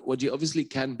 What you obviously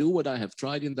can do, what I have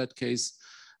tried in that case,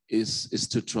 is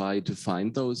to try to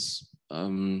find those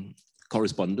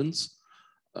correspondence,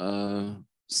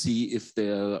 see if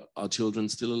there are children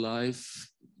still alive.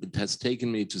 It has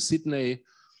taken me to Sydney,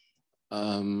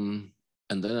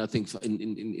 and then I think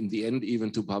in the end,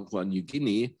 even to Papua New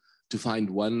Guinea, to find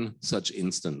one such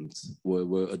instance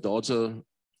where a daughter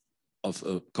of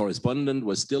a correspondent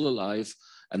was still alive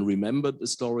and remembered the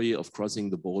story of crossing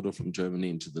the border from Germany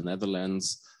into the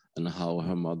Netherlands, and how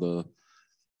her mother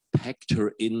packed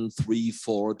her in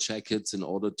 3-4 jackets in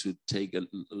order to take a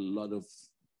lot of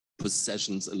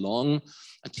possessions along.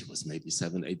 And she was maybe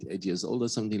 7-8 years old or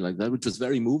something like that, which was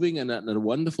very moving and a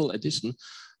wonderful addition.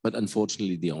 But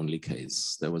unfortunately, the only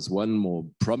case. There was one more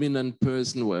prominent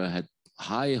person where I had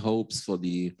high hopes for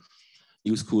the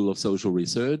New School of Social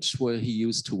Research, where he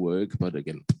used to work, but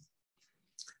again,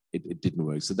 it didn't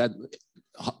work. So that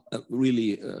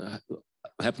really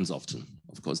happens often,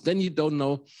 of course. Then you don't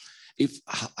know if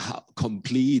how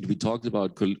complete, we talked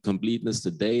about completeness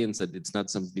today and said it's not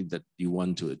something that you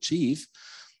want to achieve.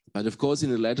 But of course,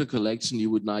 in a letter collection, you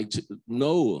would like to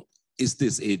know, is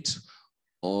this it?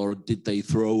 Or did they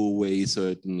throw away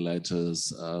certain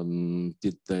letters?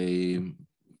 Did they,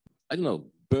 I don't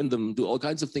know, burn them, do all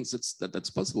kinds of things that's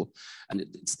possible. And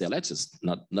it's their letters,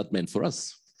 not meant for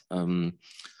us.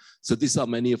 So these are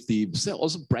many of the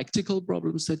also practical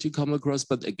problems that you come across.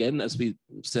 But again, as we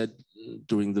said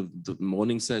during the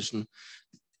morning session,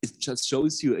 it just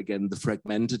shows you again the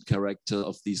fragmented character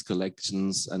of these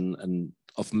collections and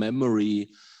of memory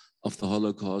of the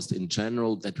Holocaust in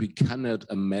general that we cannot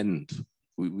amend.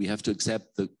 We have to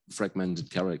accept the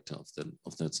fragmented character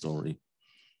of that story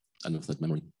and of that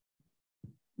memory.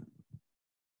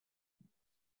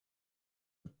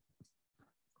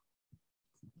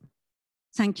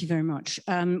 Thank you very much.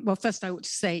 Well, first I ought to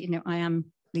say, I am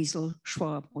Liesl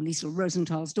Schwab, or Liesl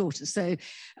Rosenthal's daughter. So,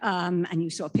 and you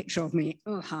saw a picture of me.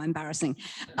 Oh, how embarrassing.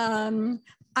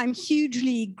 I'm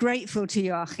hugely grateful to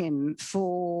Joachim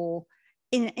for,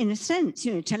 in a sense,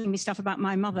 telling me stuff about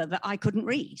my mother that I couldn't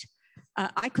read.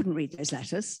 I couldn't read those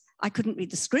letters. I couldn't read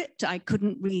the script. I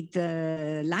couldn't read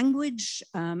the language.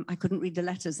 I couldn't read the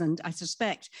letters. And I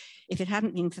suspect if it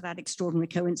hadn't been for that extraordinary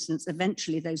coincidence,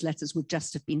 eventually those letters would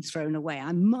just have been thrown away.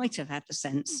 I might have had the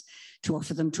sense to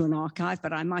offer them to an archive,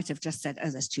 but I might have just said, oh,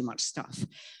 there's too much stuff.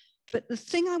 But the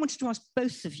thing I wanted to ask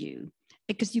both of you,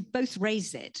 because you both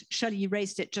raised it, Shirli, you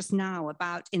raised it just now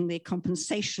about in the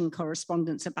compensation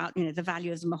correspondence about the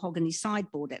value of the mahogany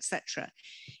sideboard, etc.,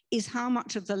 is how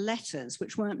much of the letters,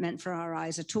 which weren't meant for our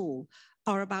eyes at all,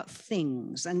 are about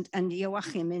things. And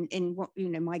Joachim, in what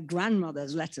my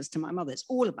grandmother's letters to my mother, it's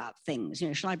all about things.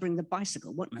 Shall I bring the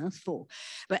bicycle? What on earth for?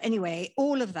 But anyway,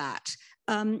 all of that.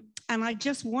 And I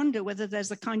just wonder whether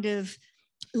there's a kind of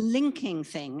linking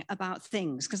thing about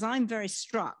things, because I'm very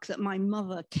struck that my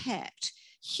mother kept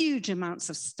huge amounts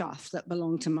of stuff that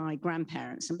belonged to my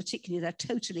grandparents, and particularly their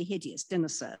totally hideous dinner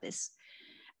service.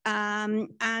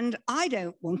 And I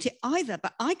don't want it either,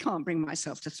 but I can't bring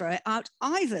myself to throw it out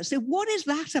either. So what is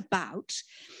that about?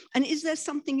 And is there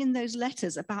something in those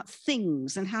letters about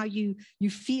things and how you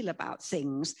feel about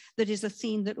things that is a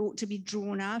theme that ought to be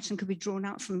drawn out and could be drawn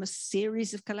out from a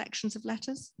series of collections of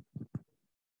letters?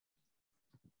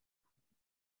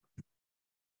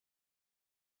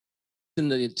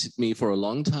 Fascinated me for a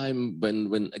long time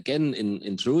when again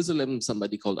in Jerusalem,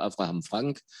 somebody called Avraham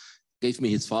Frank gave me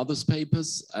his father's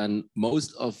papers, and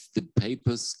most of the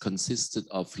papers consisted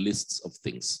of lists of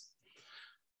things.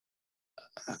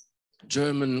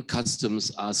 German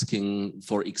customs asking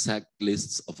for exact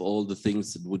lists of all the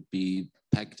things that would be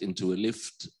packed into a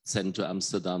lift, sent to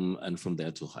Amsterdam, and from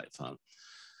there to Haifa.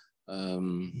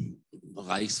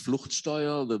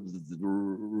 Reichsfluchtsteuer, the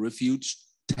refuge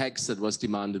tax that was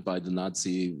demanded by the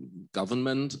Nazi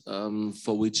government,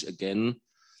 for which, again,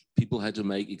 people had to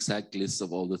make exact lists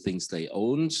of all the things they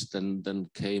owned. Then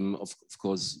came, of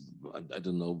course, I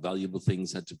don't know, valuable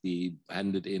things had to be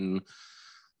handed in.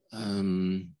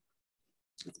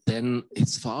 Then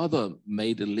his father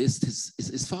made a list.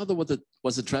 His father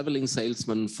was a traveling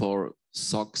salesman for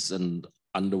socks and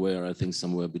underwear, I think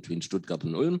somewhere between Stuttgart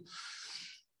and Ulm.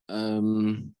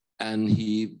 And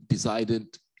he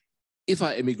decided, if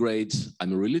I emigrate,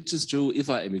 I'm a religious Jew. If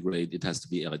I emigrate, it has to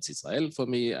be Eretz Israel for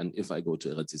me. And if I go to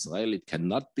Eretz Israel, it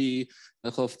cannot be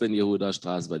Rehov Ben Yehuda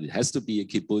Straße, but it has to be a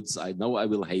kibbutz. I know I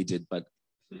will hate it, but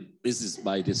this is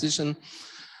my decision.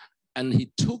 And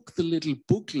he took the little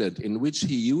booklet in which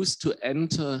he used to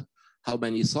enter how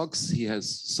many socks he has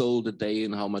sold a day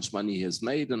and how much money he has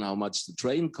made and how much the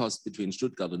train cost between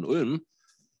Stuttgart and Ulm.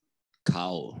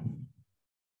 Cow,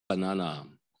 banana,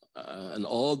 and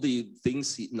all the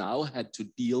things he now had to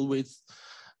deal with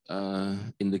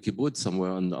in the kibbutz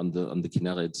somewhere on the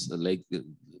Kinneret lake.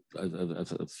 I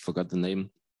forgot the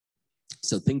name.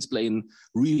 So things play a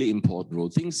really important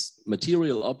role.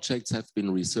 Material objects have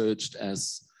been researched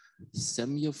as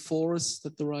semiophores, is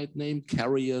that the right name?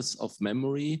 Carriers of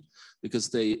memory, because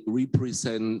they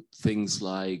represent things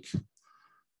like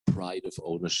pride of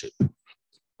ownership,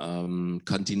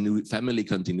 family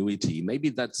continuity. Maybe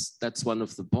that's one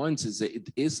of the points, is that it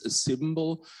is a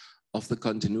symbol of the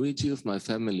continuity of my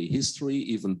family history,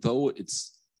 even though it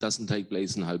doesn't take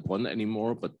place in Heilbronn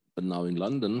anymore, but now in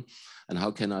London. And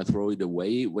how can I throw it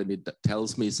away when it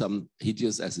tells me some,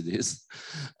 hideous as it is,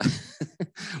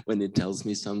 when it tells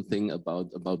me something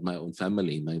about my own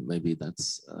family? Maybe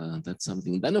that's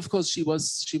something. Then of course she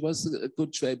was a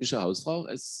good Schwäbische Hausfrau,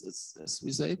 as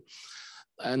we say,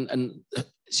 and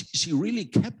she really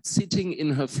kept sitting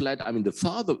in her flat. I mean, the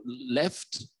father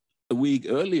left a week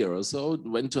earlier or so,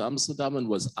 went to Amsterdam and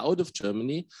was out of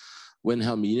Germany when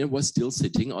Hermine was still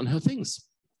sitting on her things.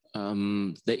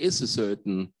 There is a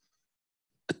certain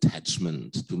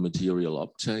attachment to material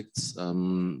objects.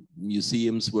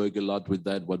 Museums work a lot with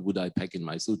that. What would I pack in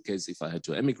my suitcase if I had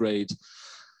to emigrate?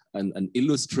 And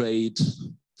illustrate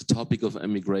the topic of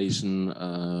emigration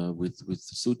with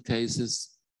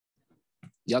suitcases.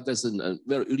 Yeah, there's a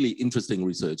very really interesting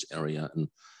research area. And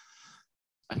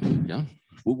yeah,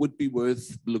 it would be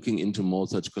worth looking into more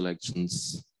such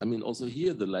collections. I mean, also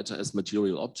here, the letter as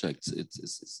material objects,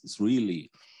 it's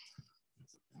really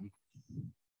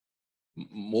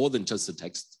more than just a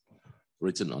text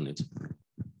written on it.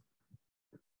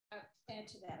 Add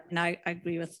to that, and I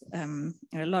agree with a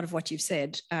lot of what you've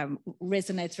said.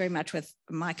 Resonates very much with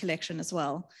my collection as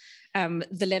well.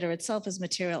 The letter itself is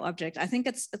material object. I think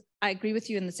I agree with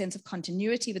you in the sense of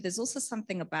continuity, but there's also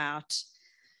something about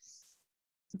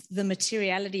the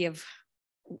materiality of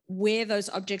where those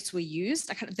objects were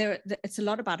used. It's a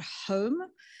lot about home.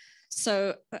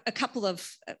 So a couple of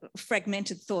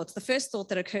fragmented thoughts. The first thought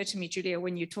that occurred to me, Julia,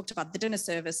 when you talked about the dinner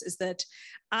service, is that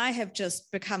I have just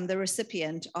become the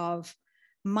recipient of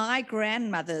my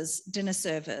grandmother's dinner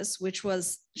service, which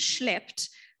was schlepped,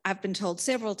 I've been told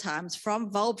several times, from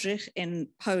Wałbrzych in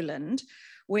Poland,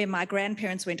 where my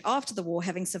grandparents went after the war,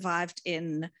 having survived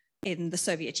in the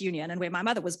Soviet Union, and where my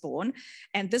mother was born.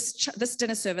 And this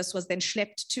dinner service was then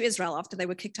schlepped to Israel after they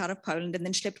were kicked out of Poland, and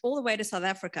then schlepped all the way to South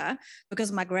Africa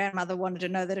because my grandmother wanted to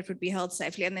know that it would be held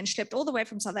safely, and then schlepped all the way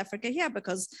from South Africa here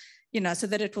because, so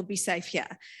that it will be safe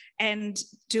here. And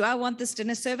do I want this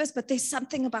dinner service? But there's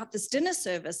something about this dinner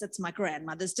service. It's my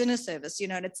grandmother's dinner service,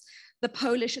 and it's the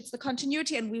Polish, it's the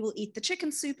continuity, and we will eat the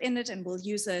chicken soup in it and we'll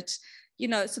use it,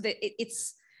 so that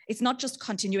it's not just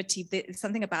continuity, there's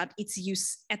something about its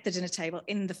use at the dinner table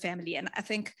in the family. And I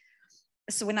think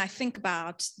so when I think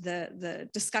about the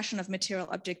discussion of material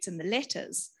objects in the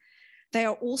letters,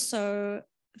 they're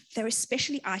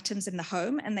especially items in the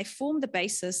home, and they form the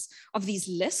basis of these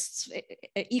lists,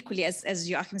 equally as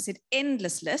Joachim said,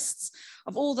 endless lists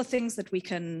of all the things that we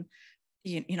can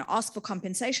ask for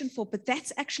compensation for. But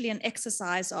that's actually an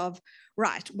exercise of,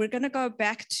 right, we're going to go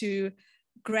back to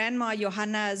Grandma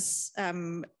Johanna's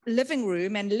living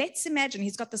room, and let's imagine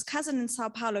he's got this cousin in Sao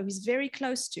Paulo he's very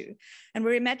close to, and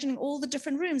we're imagining all the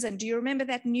different rooms. And do you remember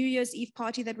that New Year's Eve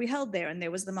party that we held there? And there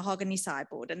was the mahogany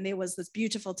sideboard, and there was this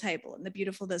beautiful table, and the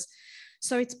beautiful this.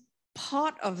 So it's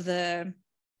part of the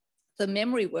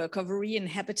memory work of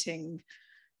re-inhabiting,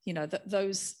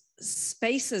 those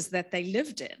spaces that they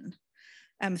lived in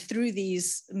through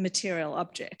these material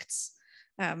objects.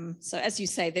 So as you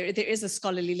say, there is a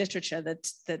scholarly literature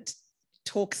that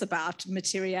talks about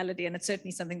materiality, and it's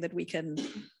certainly something that we can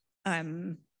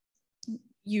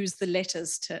use the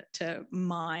letters to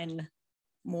mine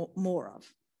more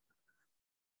of.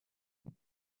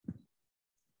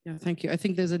 Yeah, thank you. I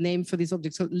think there's a name for these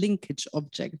objects, so linkage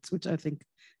objects, which I think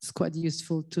is quite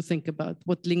useful to think about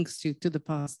what links you to the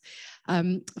past.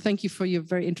 Thank you for your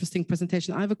very interesting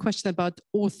presentation. I have a question about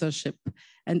authorship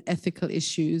and ethical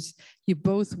issues. You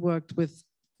both worked with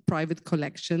private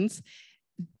collections.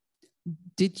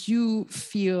 Did you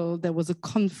feel there was a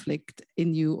conflict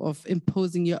in you of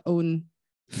imposing your own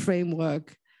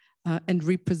framework and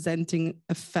representing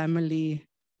a family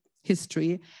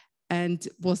history? And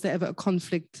was there ever a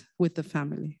conflict with the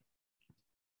family?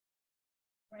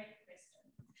 Great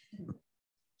question.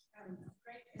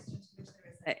 Great question to which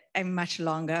there is a much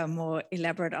longer, more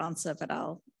elaborate answer, but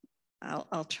I'll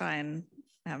try and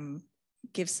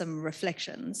give some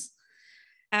reflections.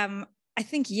 I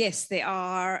think, yes, there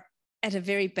are, at a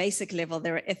very basic level,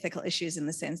 there are ethical issues in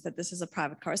the sense that this is a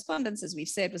private correspondence, as we've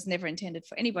said, was never intended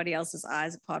for anybody else's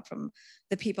eyes apart from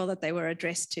the people that they were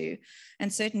addressed to.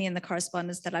 And certainly in the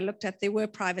correspondence that I looked at, there were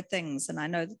private things. And I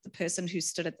know that the person who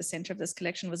stood at the center of this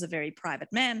collection was a very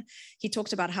private man. He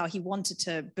talked about how he wanted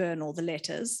to burn all the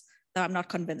letters, though I'm not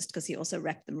convinced, because he also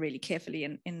wrapped them really carefully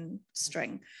in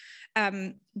string.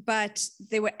 But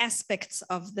there were aspects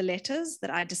of the letters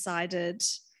that I decided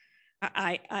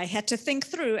I had to think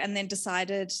through, and then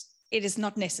decided it is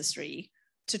not necessary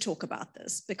to talk about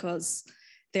this, because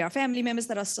there are family members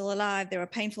that are still alive. There are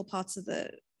painful parts of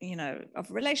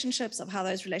of relationships, of how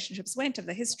those relationships went, of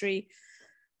the history,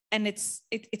 and it's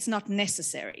not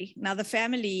necessary. Now, the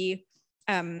family,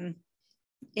 in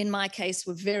my case,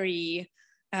 were very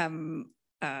open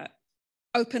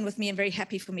with me and very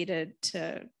happy for me to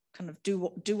kind of do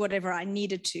whatever I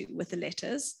needed to with the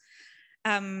letters.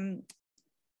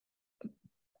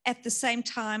 At the same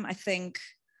time, I think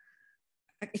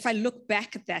if I look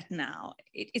back at that now,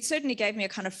 it certainly gave me a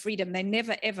kind of freedom. They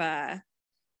never, ever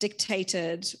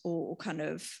dictated or kind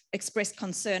of expressed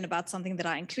concern about something that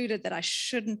I included that I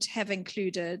shouldn't have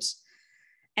included.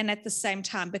 And at the same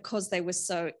time, because they were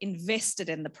so invested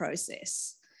in the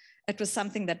process, it was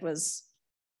something that was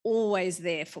always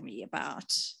there for me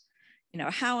about,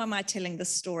 how am I telling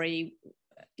this story?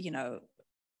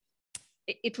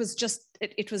 It was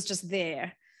just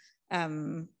there. I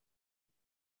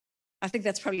think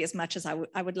that's probably as much as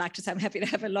I would like to say. I'm happy to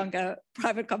have a longer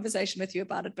private conversation with you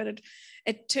about it, but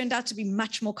it turned out to be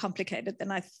much more complicated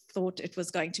than I thought it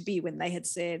was going to be when they had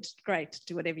said, great,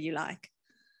 do whatever you like.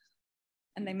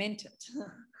 And they meant it.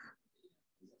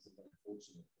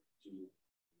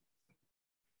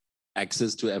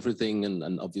 Access to everything,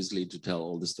 and obviously to tell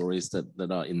all the stories that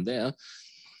are in there.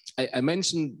 I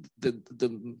mentioned the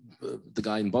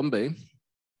guy in Bombay.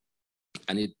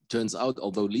 And it turns out,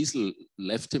 although Liesl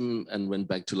left him and went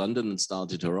back to London and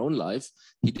started her own life,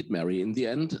 he did marry in the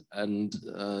end. And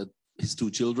his two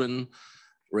children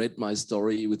read my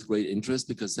story with great interest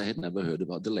because they had never heard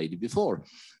about the lady before.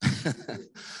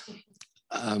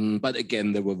 But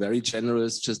again, they were very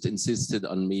generous, just insisted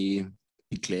on me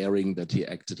declaring that he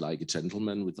acted like a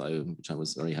gentleman, which I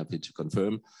was very happy to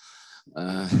confirm.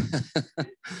 I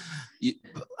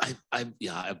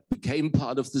became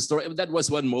part of the story. That was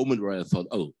one moment where I thought,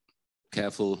 oh,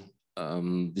 careful,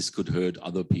 this could hurt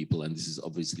other people, and this is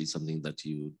obviously something that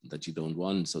you don't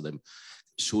want. So there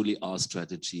surely are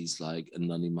strategies like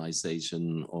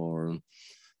anonymization or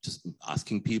just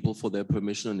asking people for their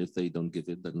permission, and if they don't give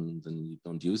it, then you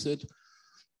don't use it.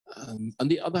 On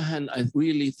the other hand, I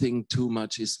really think too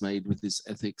much is made with this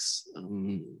ethics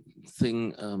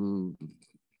thing.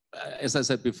 As I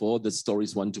said before, the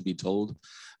stories want to be told.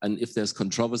 And if there's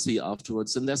controversy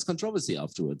afterwards, then there's controversy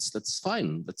afterwards. That's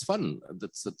fine, that's fun,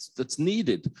 that's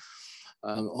needed.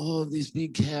 oh, please be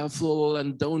careful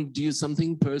and don't do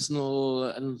something personal.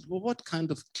 And well, what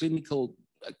kind of clinical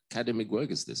academic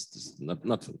work is this? This is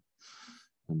not for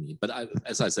me. But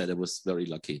as I said, I was very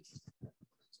lucky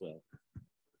as well.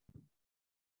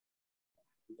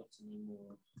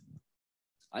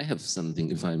 I have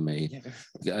something, if I may.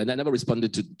 Yeah. And I never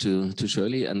responded to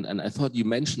Shirli, and I thought you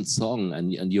mentioned song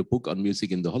and your book on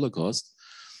music in the Holocaust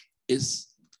is,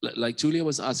 like Julia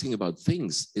was asking about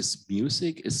things, is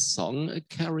music, is song a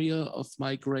carrier of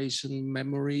migration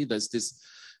memory? There's this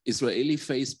Israeli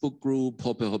Facebook group,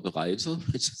 Hoppe Hoppe Reise,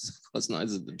 which is of course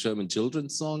nice, the German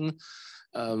children's song.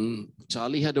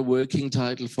 Charlie had a working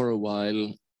title for a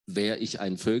while, Wär ich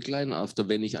ein Vöglein, after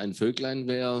Wenn ich ein Vöglein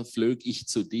wär, flög ich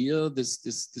zu dir,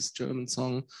 this German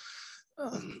song.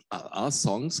 Are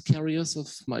songs carriers of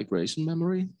migration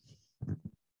memory?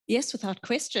 Yes, without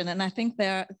question. And I think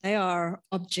they are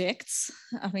objects.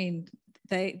 I mean,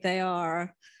 they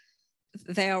are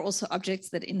also objects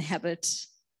that inhabit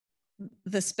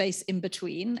the space in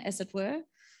between, as it were.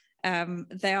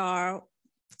 There are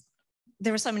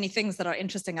so many things that are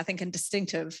interesting, I think, and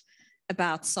distinctive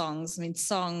about songs. I mean, the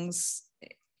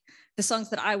songs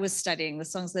that I was studying, the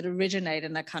songs that originate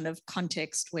in a kind of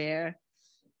context where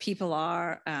people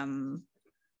are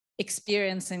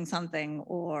experiencing something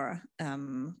or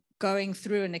going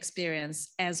through an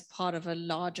experience as part of a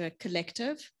larger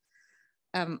collective,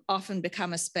 often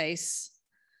become a space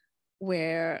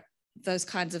where those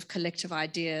kinds of collective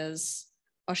ideas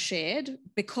are shared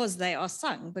because they are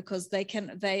sung, because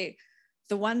the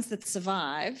ones that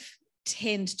survive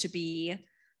tend to be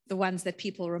the ones that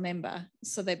people remember.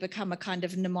 So they become a kind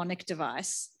of mnemonic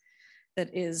device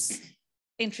that is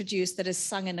introduced, that is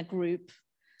sung in a group,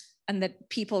 and that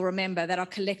people remember, that are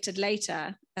collected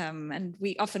later. And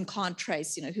we often can't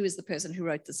trace, who is the person who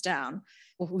wrote this down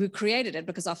or who created it,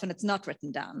 because often it's not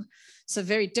written down. So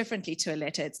very differently to a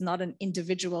letter, it's not an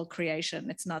individual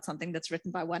creation. It's not something that's written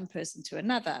by one person to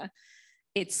another.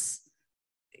 It's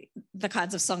the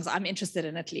kinds of songs I'm interested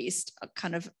in, at least,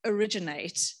 kind of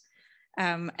originate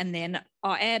and then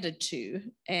are added to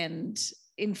and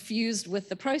infused with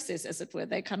the process, as it were.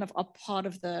 They kind of are part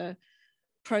of the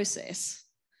process,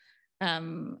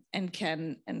 and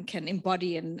can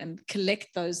embody and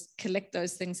collect those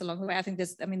things along the way. I think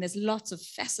there's lots of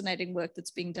fascinating work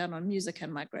that's being done on music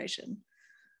and migration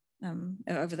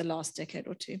over the last decade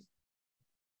or two.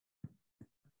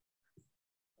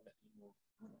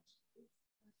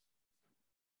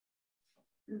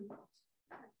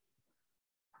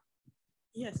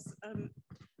 Yes,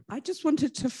 I just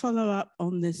wanted to follow up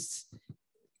on this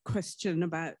question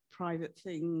about private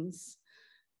things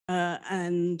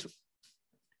and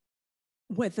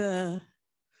whether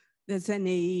there's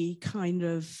any kind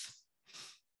of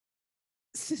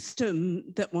system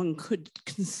that one could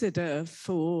consider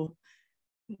for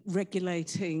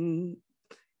regulating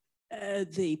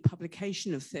the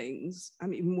publication of things. I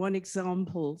mean, one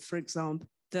example, for example,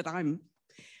 that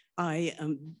I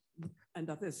and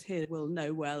others here will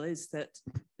know well, is that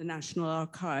the National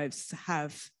Archives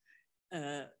have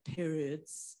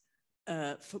periods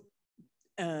of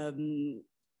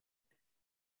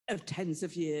tens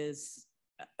of years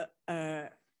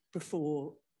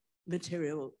before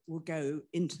material will go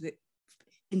into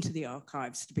the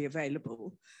archives to be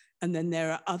available. And then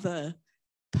there are other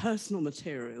personal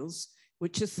materials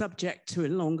which are subject to a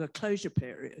longer closure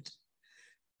period.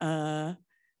 And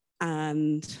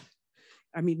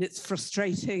I mean, it's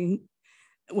frustrating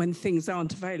when things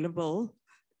aren't available,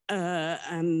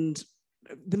 and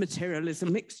the material is a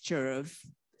mixture of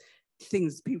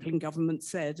things people in government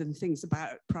said and things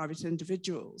about private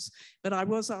individuals. But I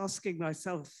was asking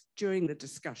myself during the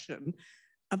discussion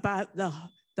about the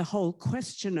whole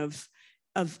question of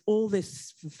all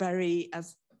this very,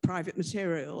 as private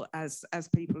material, as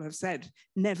people have said,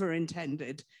 never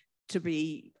intended to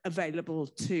be available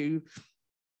to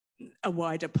a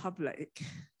wider public.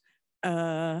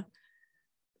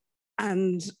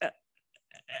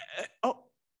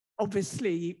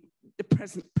 Obviously,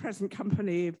 the present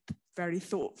company, very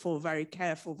thoughtful, very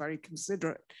careful, very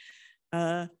considerate.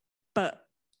 But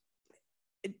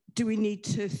do we need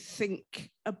to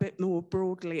think a bit more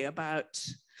broadly about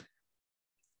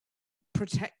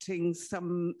protecting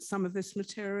some of this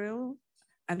material?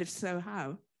 And if so,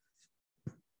 how?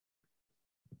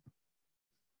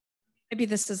 Maybe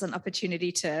this is an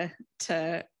opportunity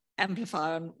to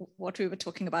amplify on what we were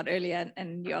talking about earlier,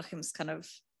 and Joachim's kind of,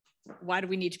 why do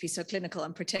we need to be so clinical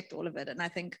and protect all of it? And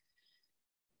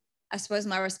I suppose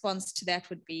my response to that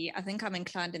would be, I think I'm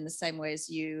inclined in the same way as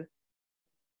you,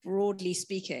 broadly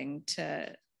speaking,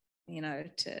 to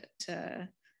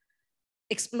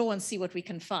explore and see what we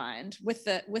can find with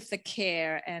the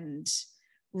care and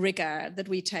rigor that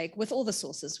we take with all the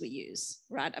sources we use,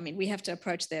 right? I mean, we have to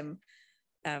approach them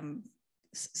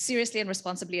seriously and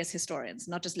responsibly as historians,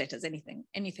 not just letters,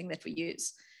 anything that we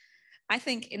use. I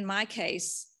think in my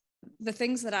case, the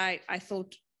things that I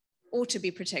thought ought to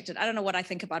be protected, I don't know what I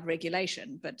think about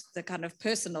regulation, but the kind of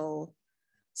personal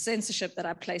censorship that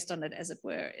I placed on it, as it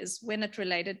were, is when it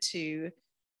related to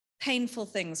painful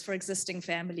things for existing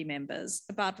family members,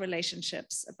 about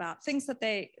relationships, about things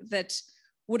that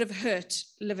would have hurt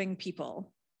living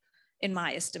people, in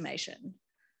my estimation.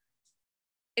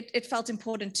 It felt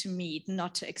important to me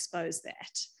not to expose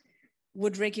that.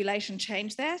 Would regulation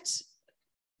change that?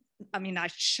 I mean, I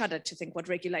shudder to think what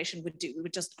regulation would do. We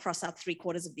would just cross out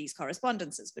 3/4 of these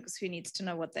correspondences, because who needs to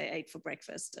know what they ate for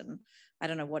breakfast? And I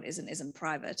don't know what is and isn't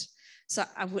private. So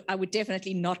I would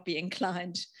definitely not be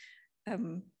inclined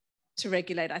to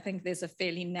regulate. I think there's a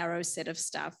fairly narrow set of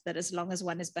stuff that, as long as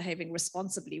one is behaving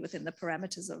responsibly within the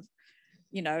parameters of,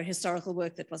 you know, historical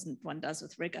work that one does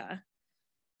with rigor,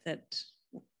 that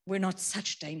we're not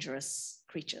such dangerous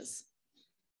creatures.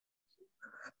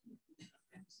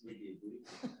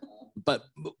 But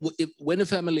when a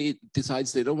family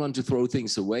decides they don't want to throw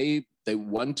things away, they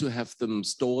want to have them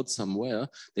stored somewhere,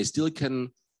 they still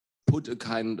can put a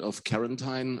kind of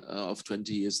quarantine of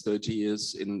 20 years, 30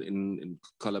 years in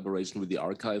collaboration with the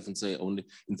archive, and say only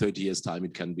in 30 years' time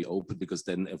it can be open, because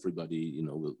then everybody, you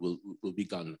know, will be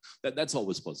gone. That's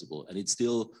always possible, and it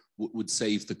still would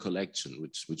save the collection,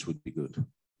 which would be good.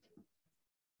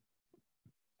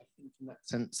 In that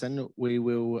sense, then we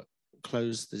will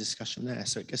close the discussion there.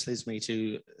 So it just leaves me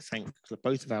to thank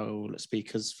both of our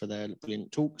speakers for their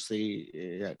brilliant talks,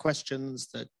 the questions,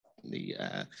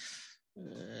 the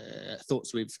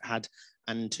thoughts we've had,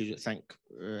 and to thank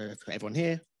everyone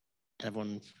here,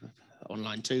 everyone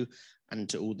online too, and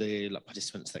to all the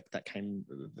participants that came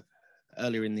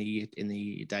earlier in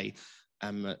the day.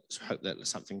 So hope that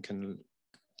something can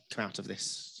come out of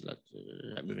this,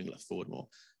 moving forward more.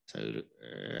 So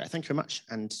thank you very much,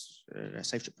 and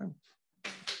safe trip home.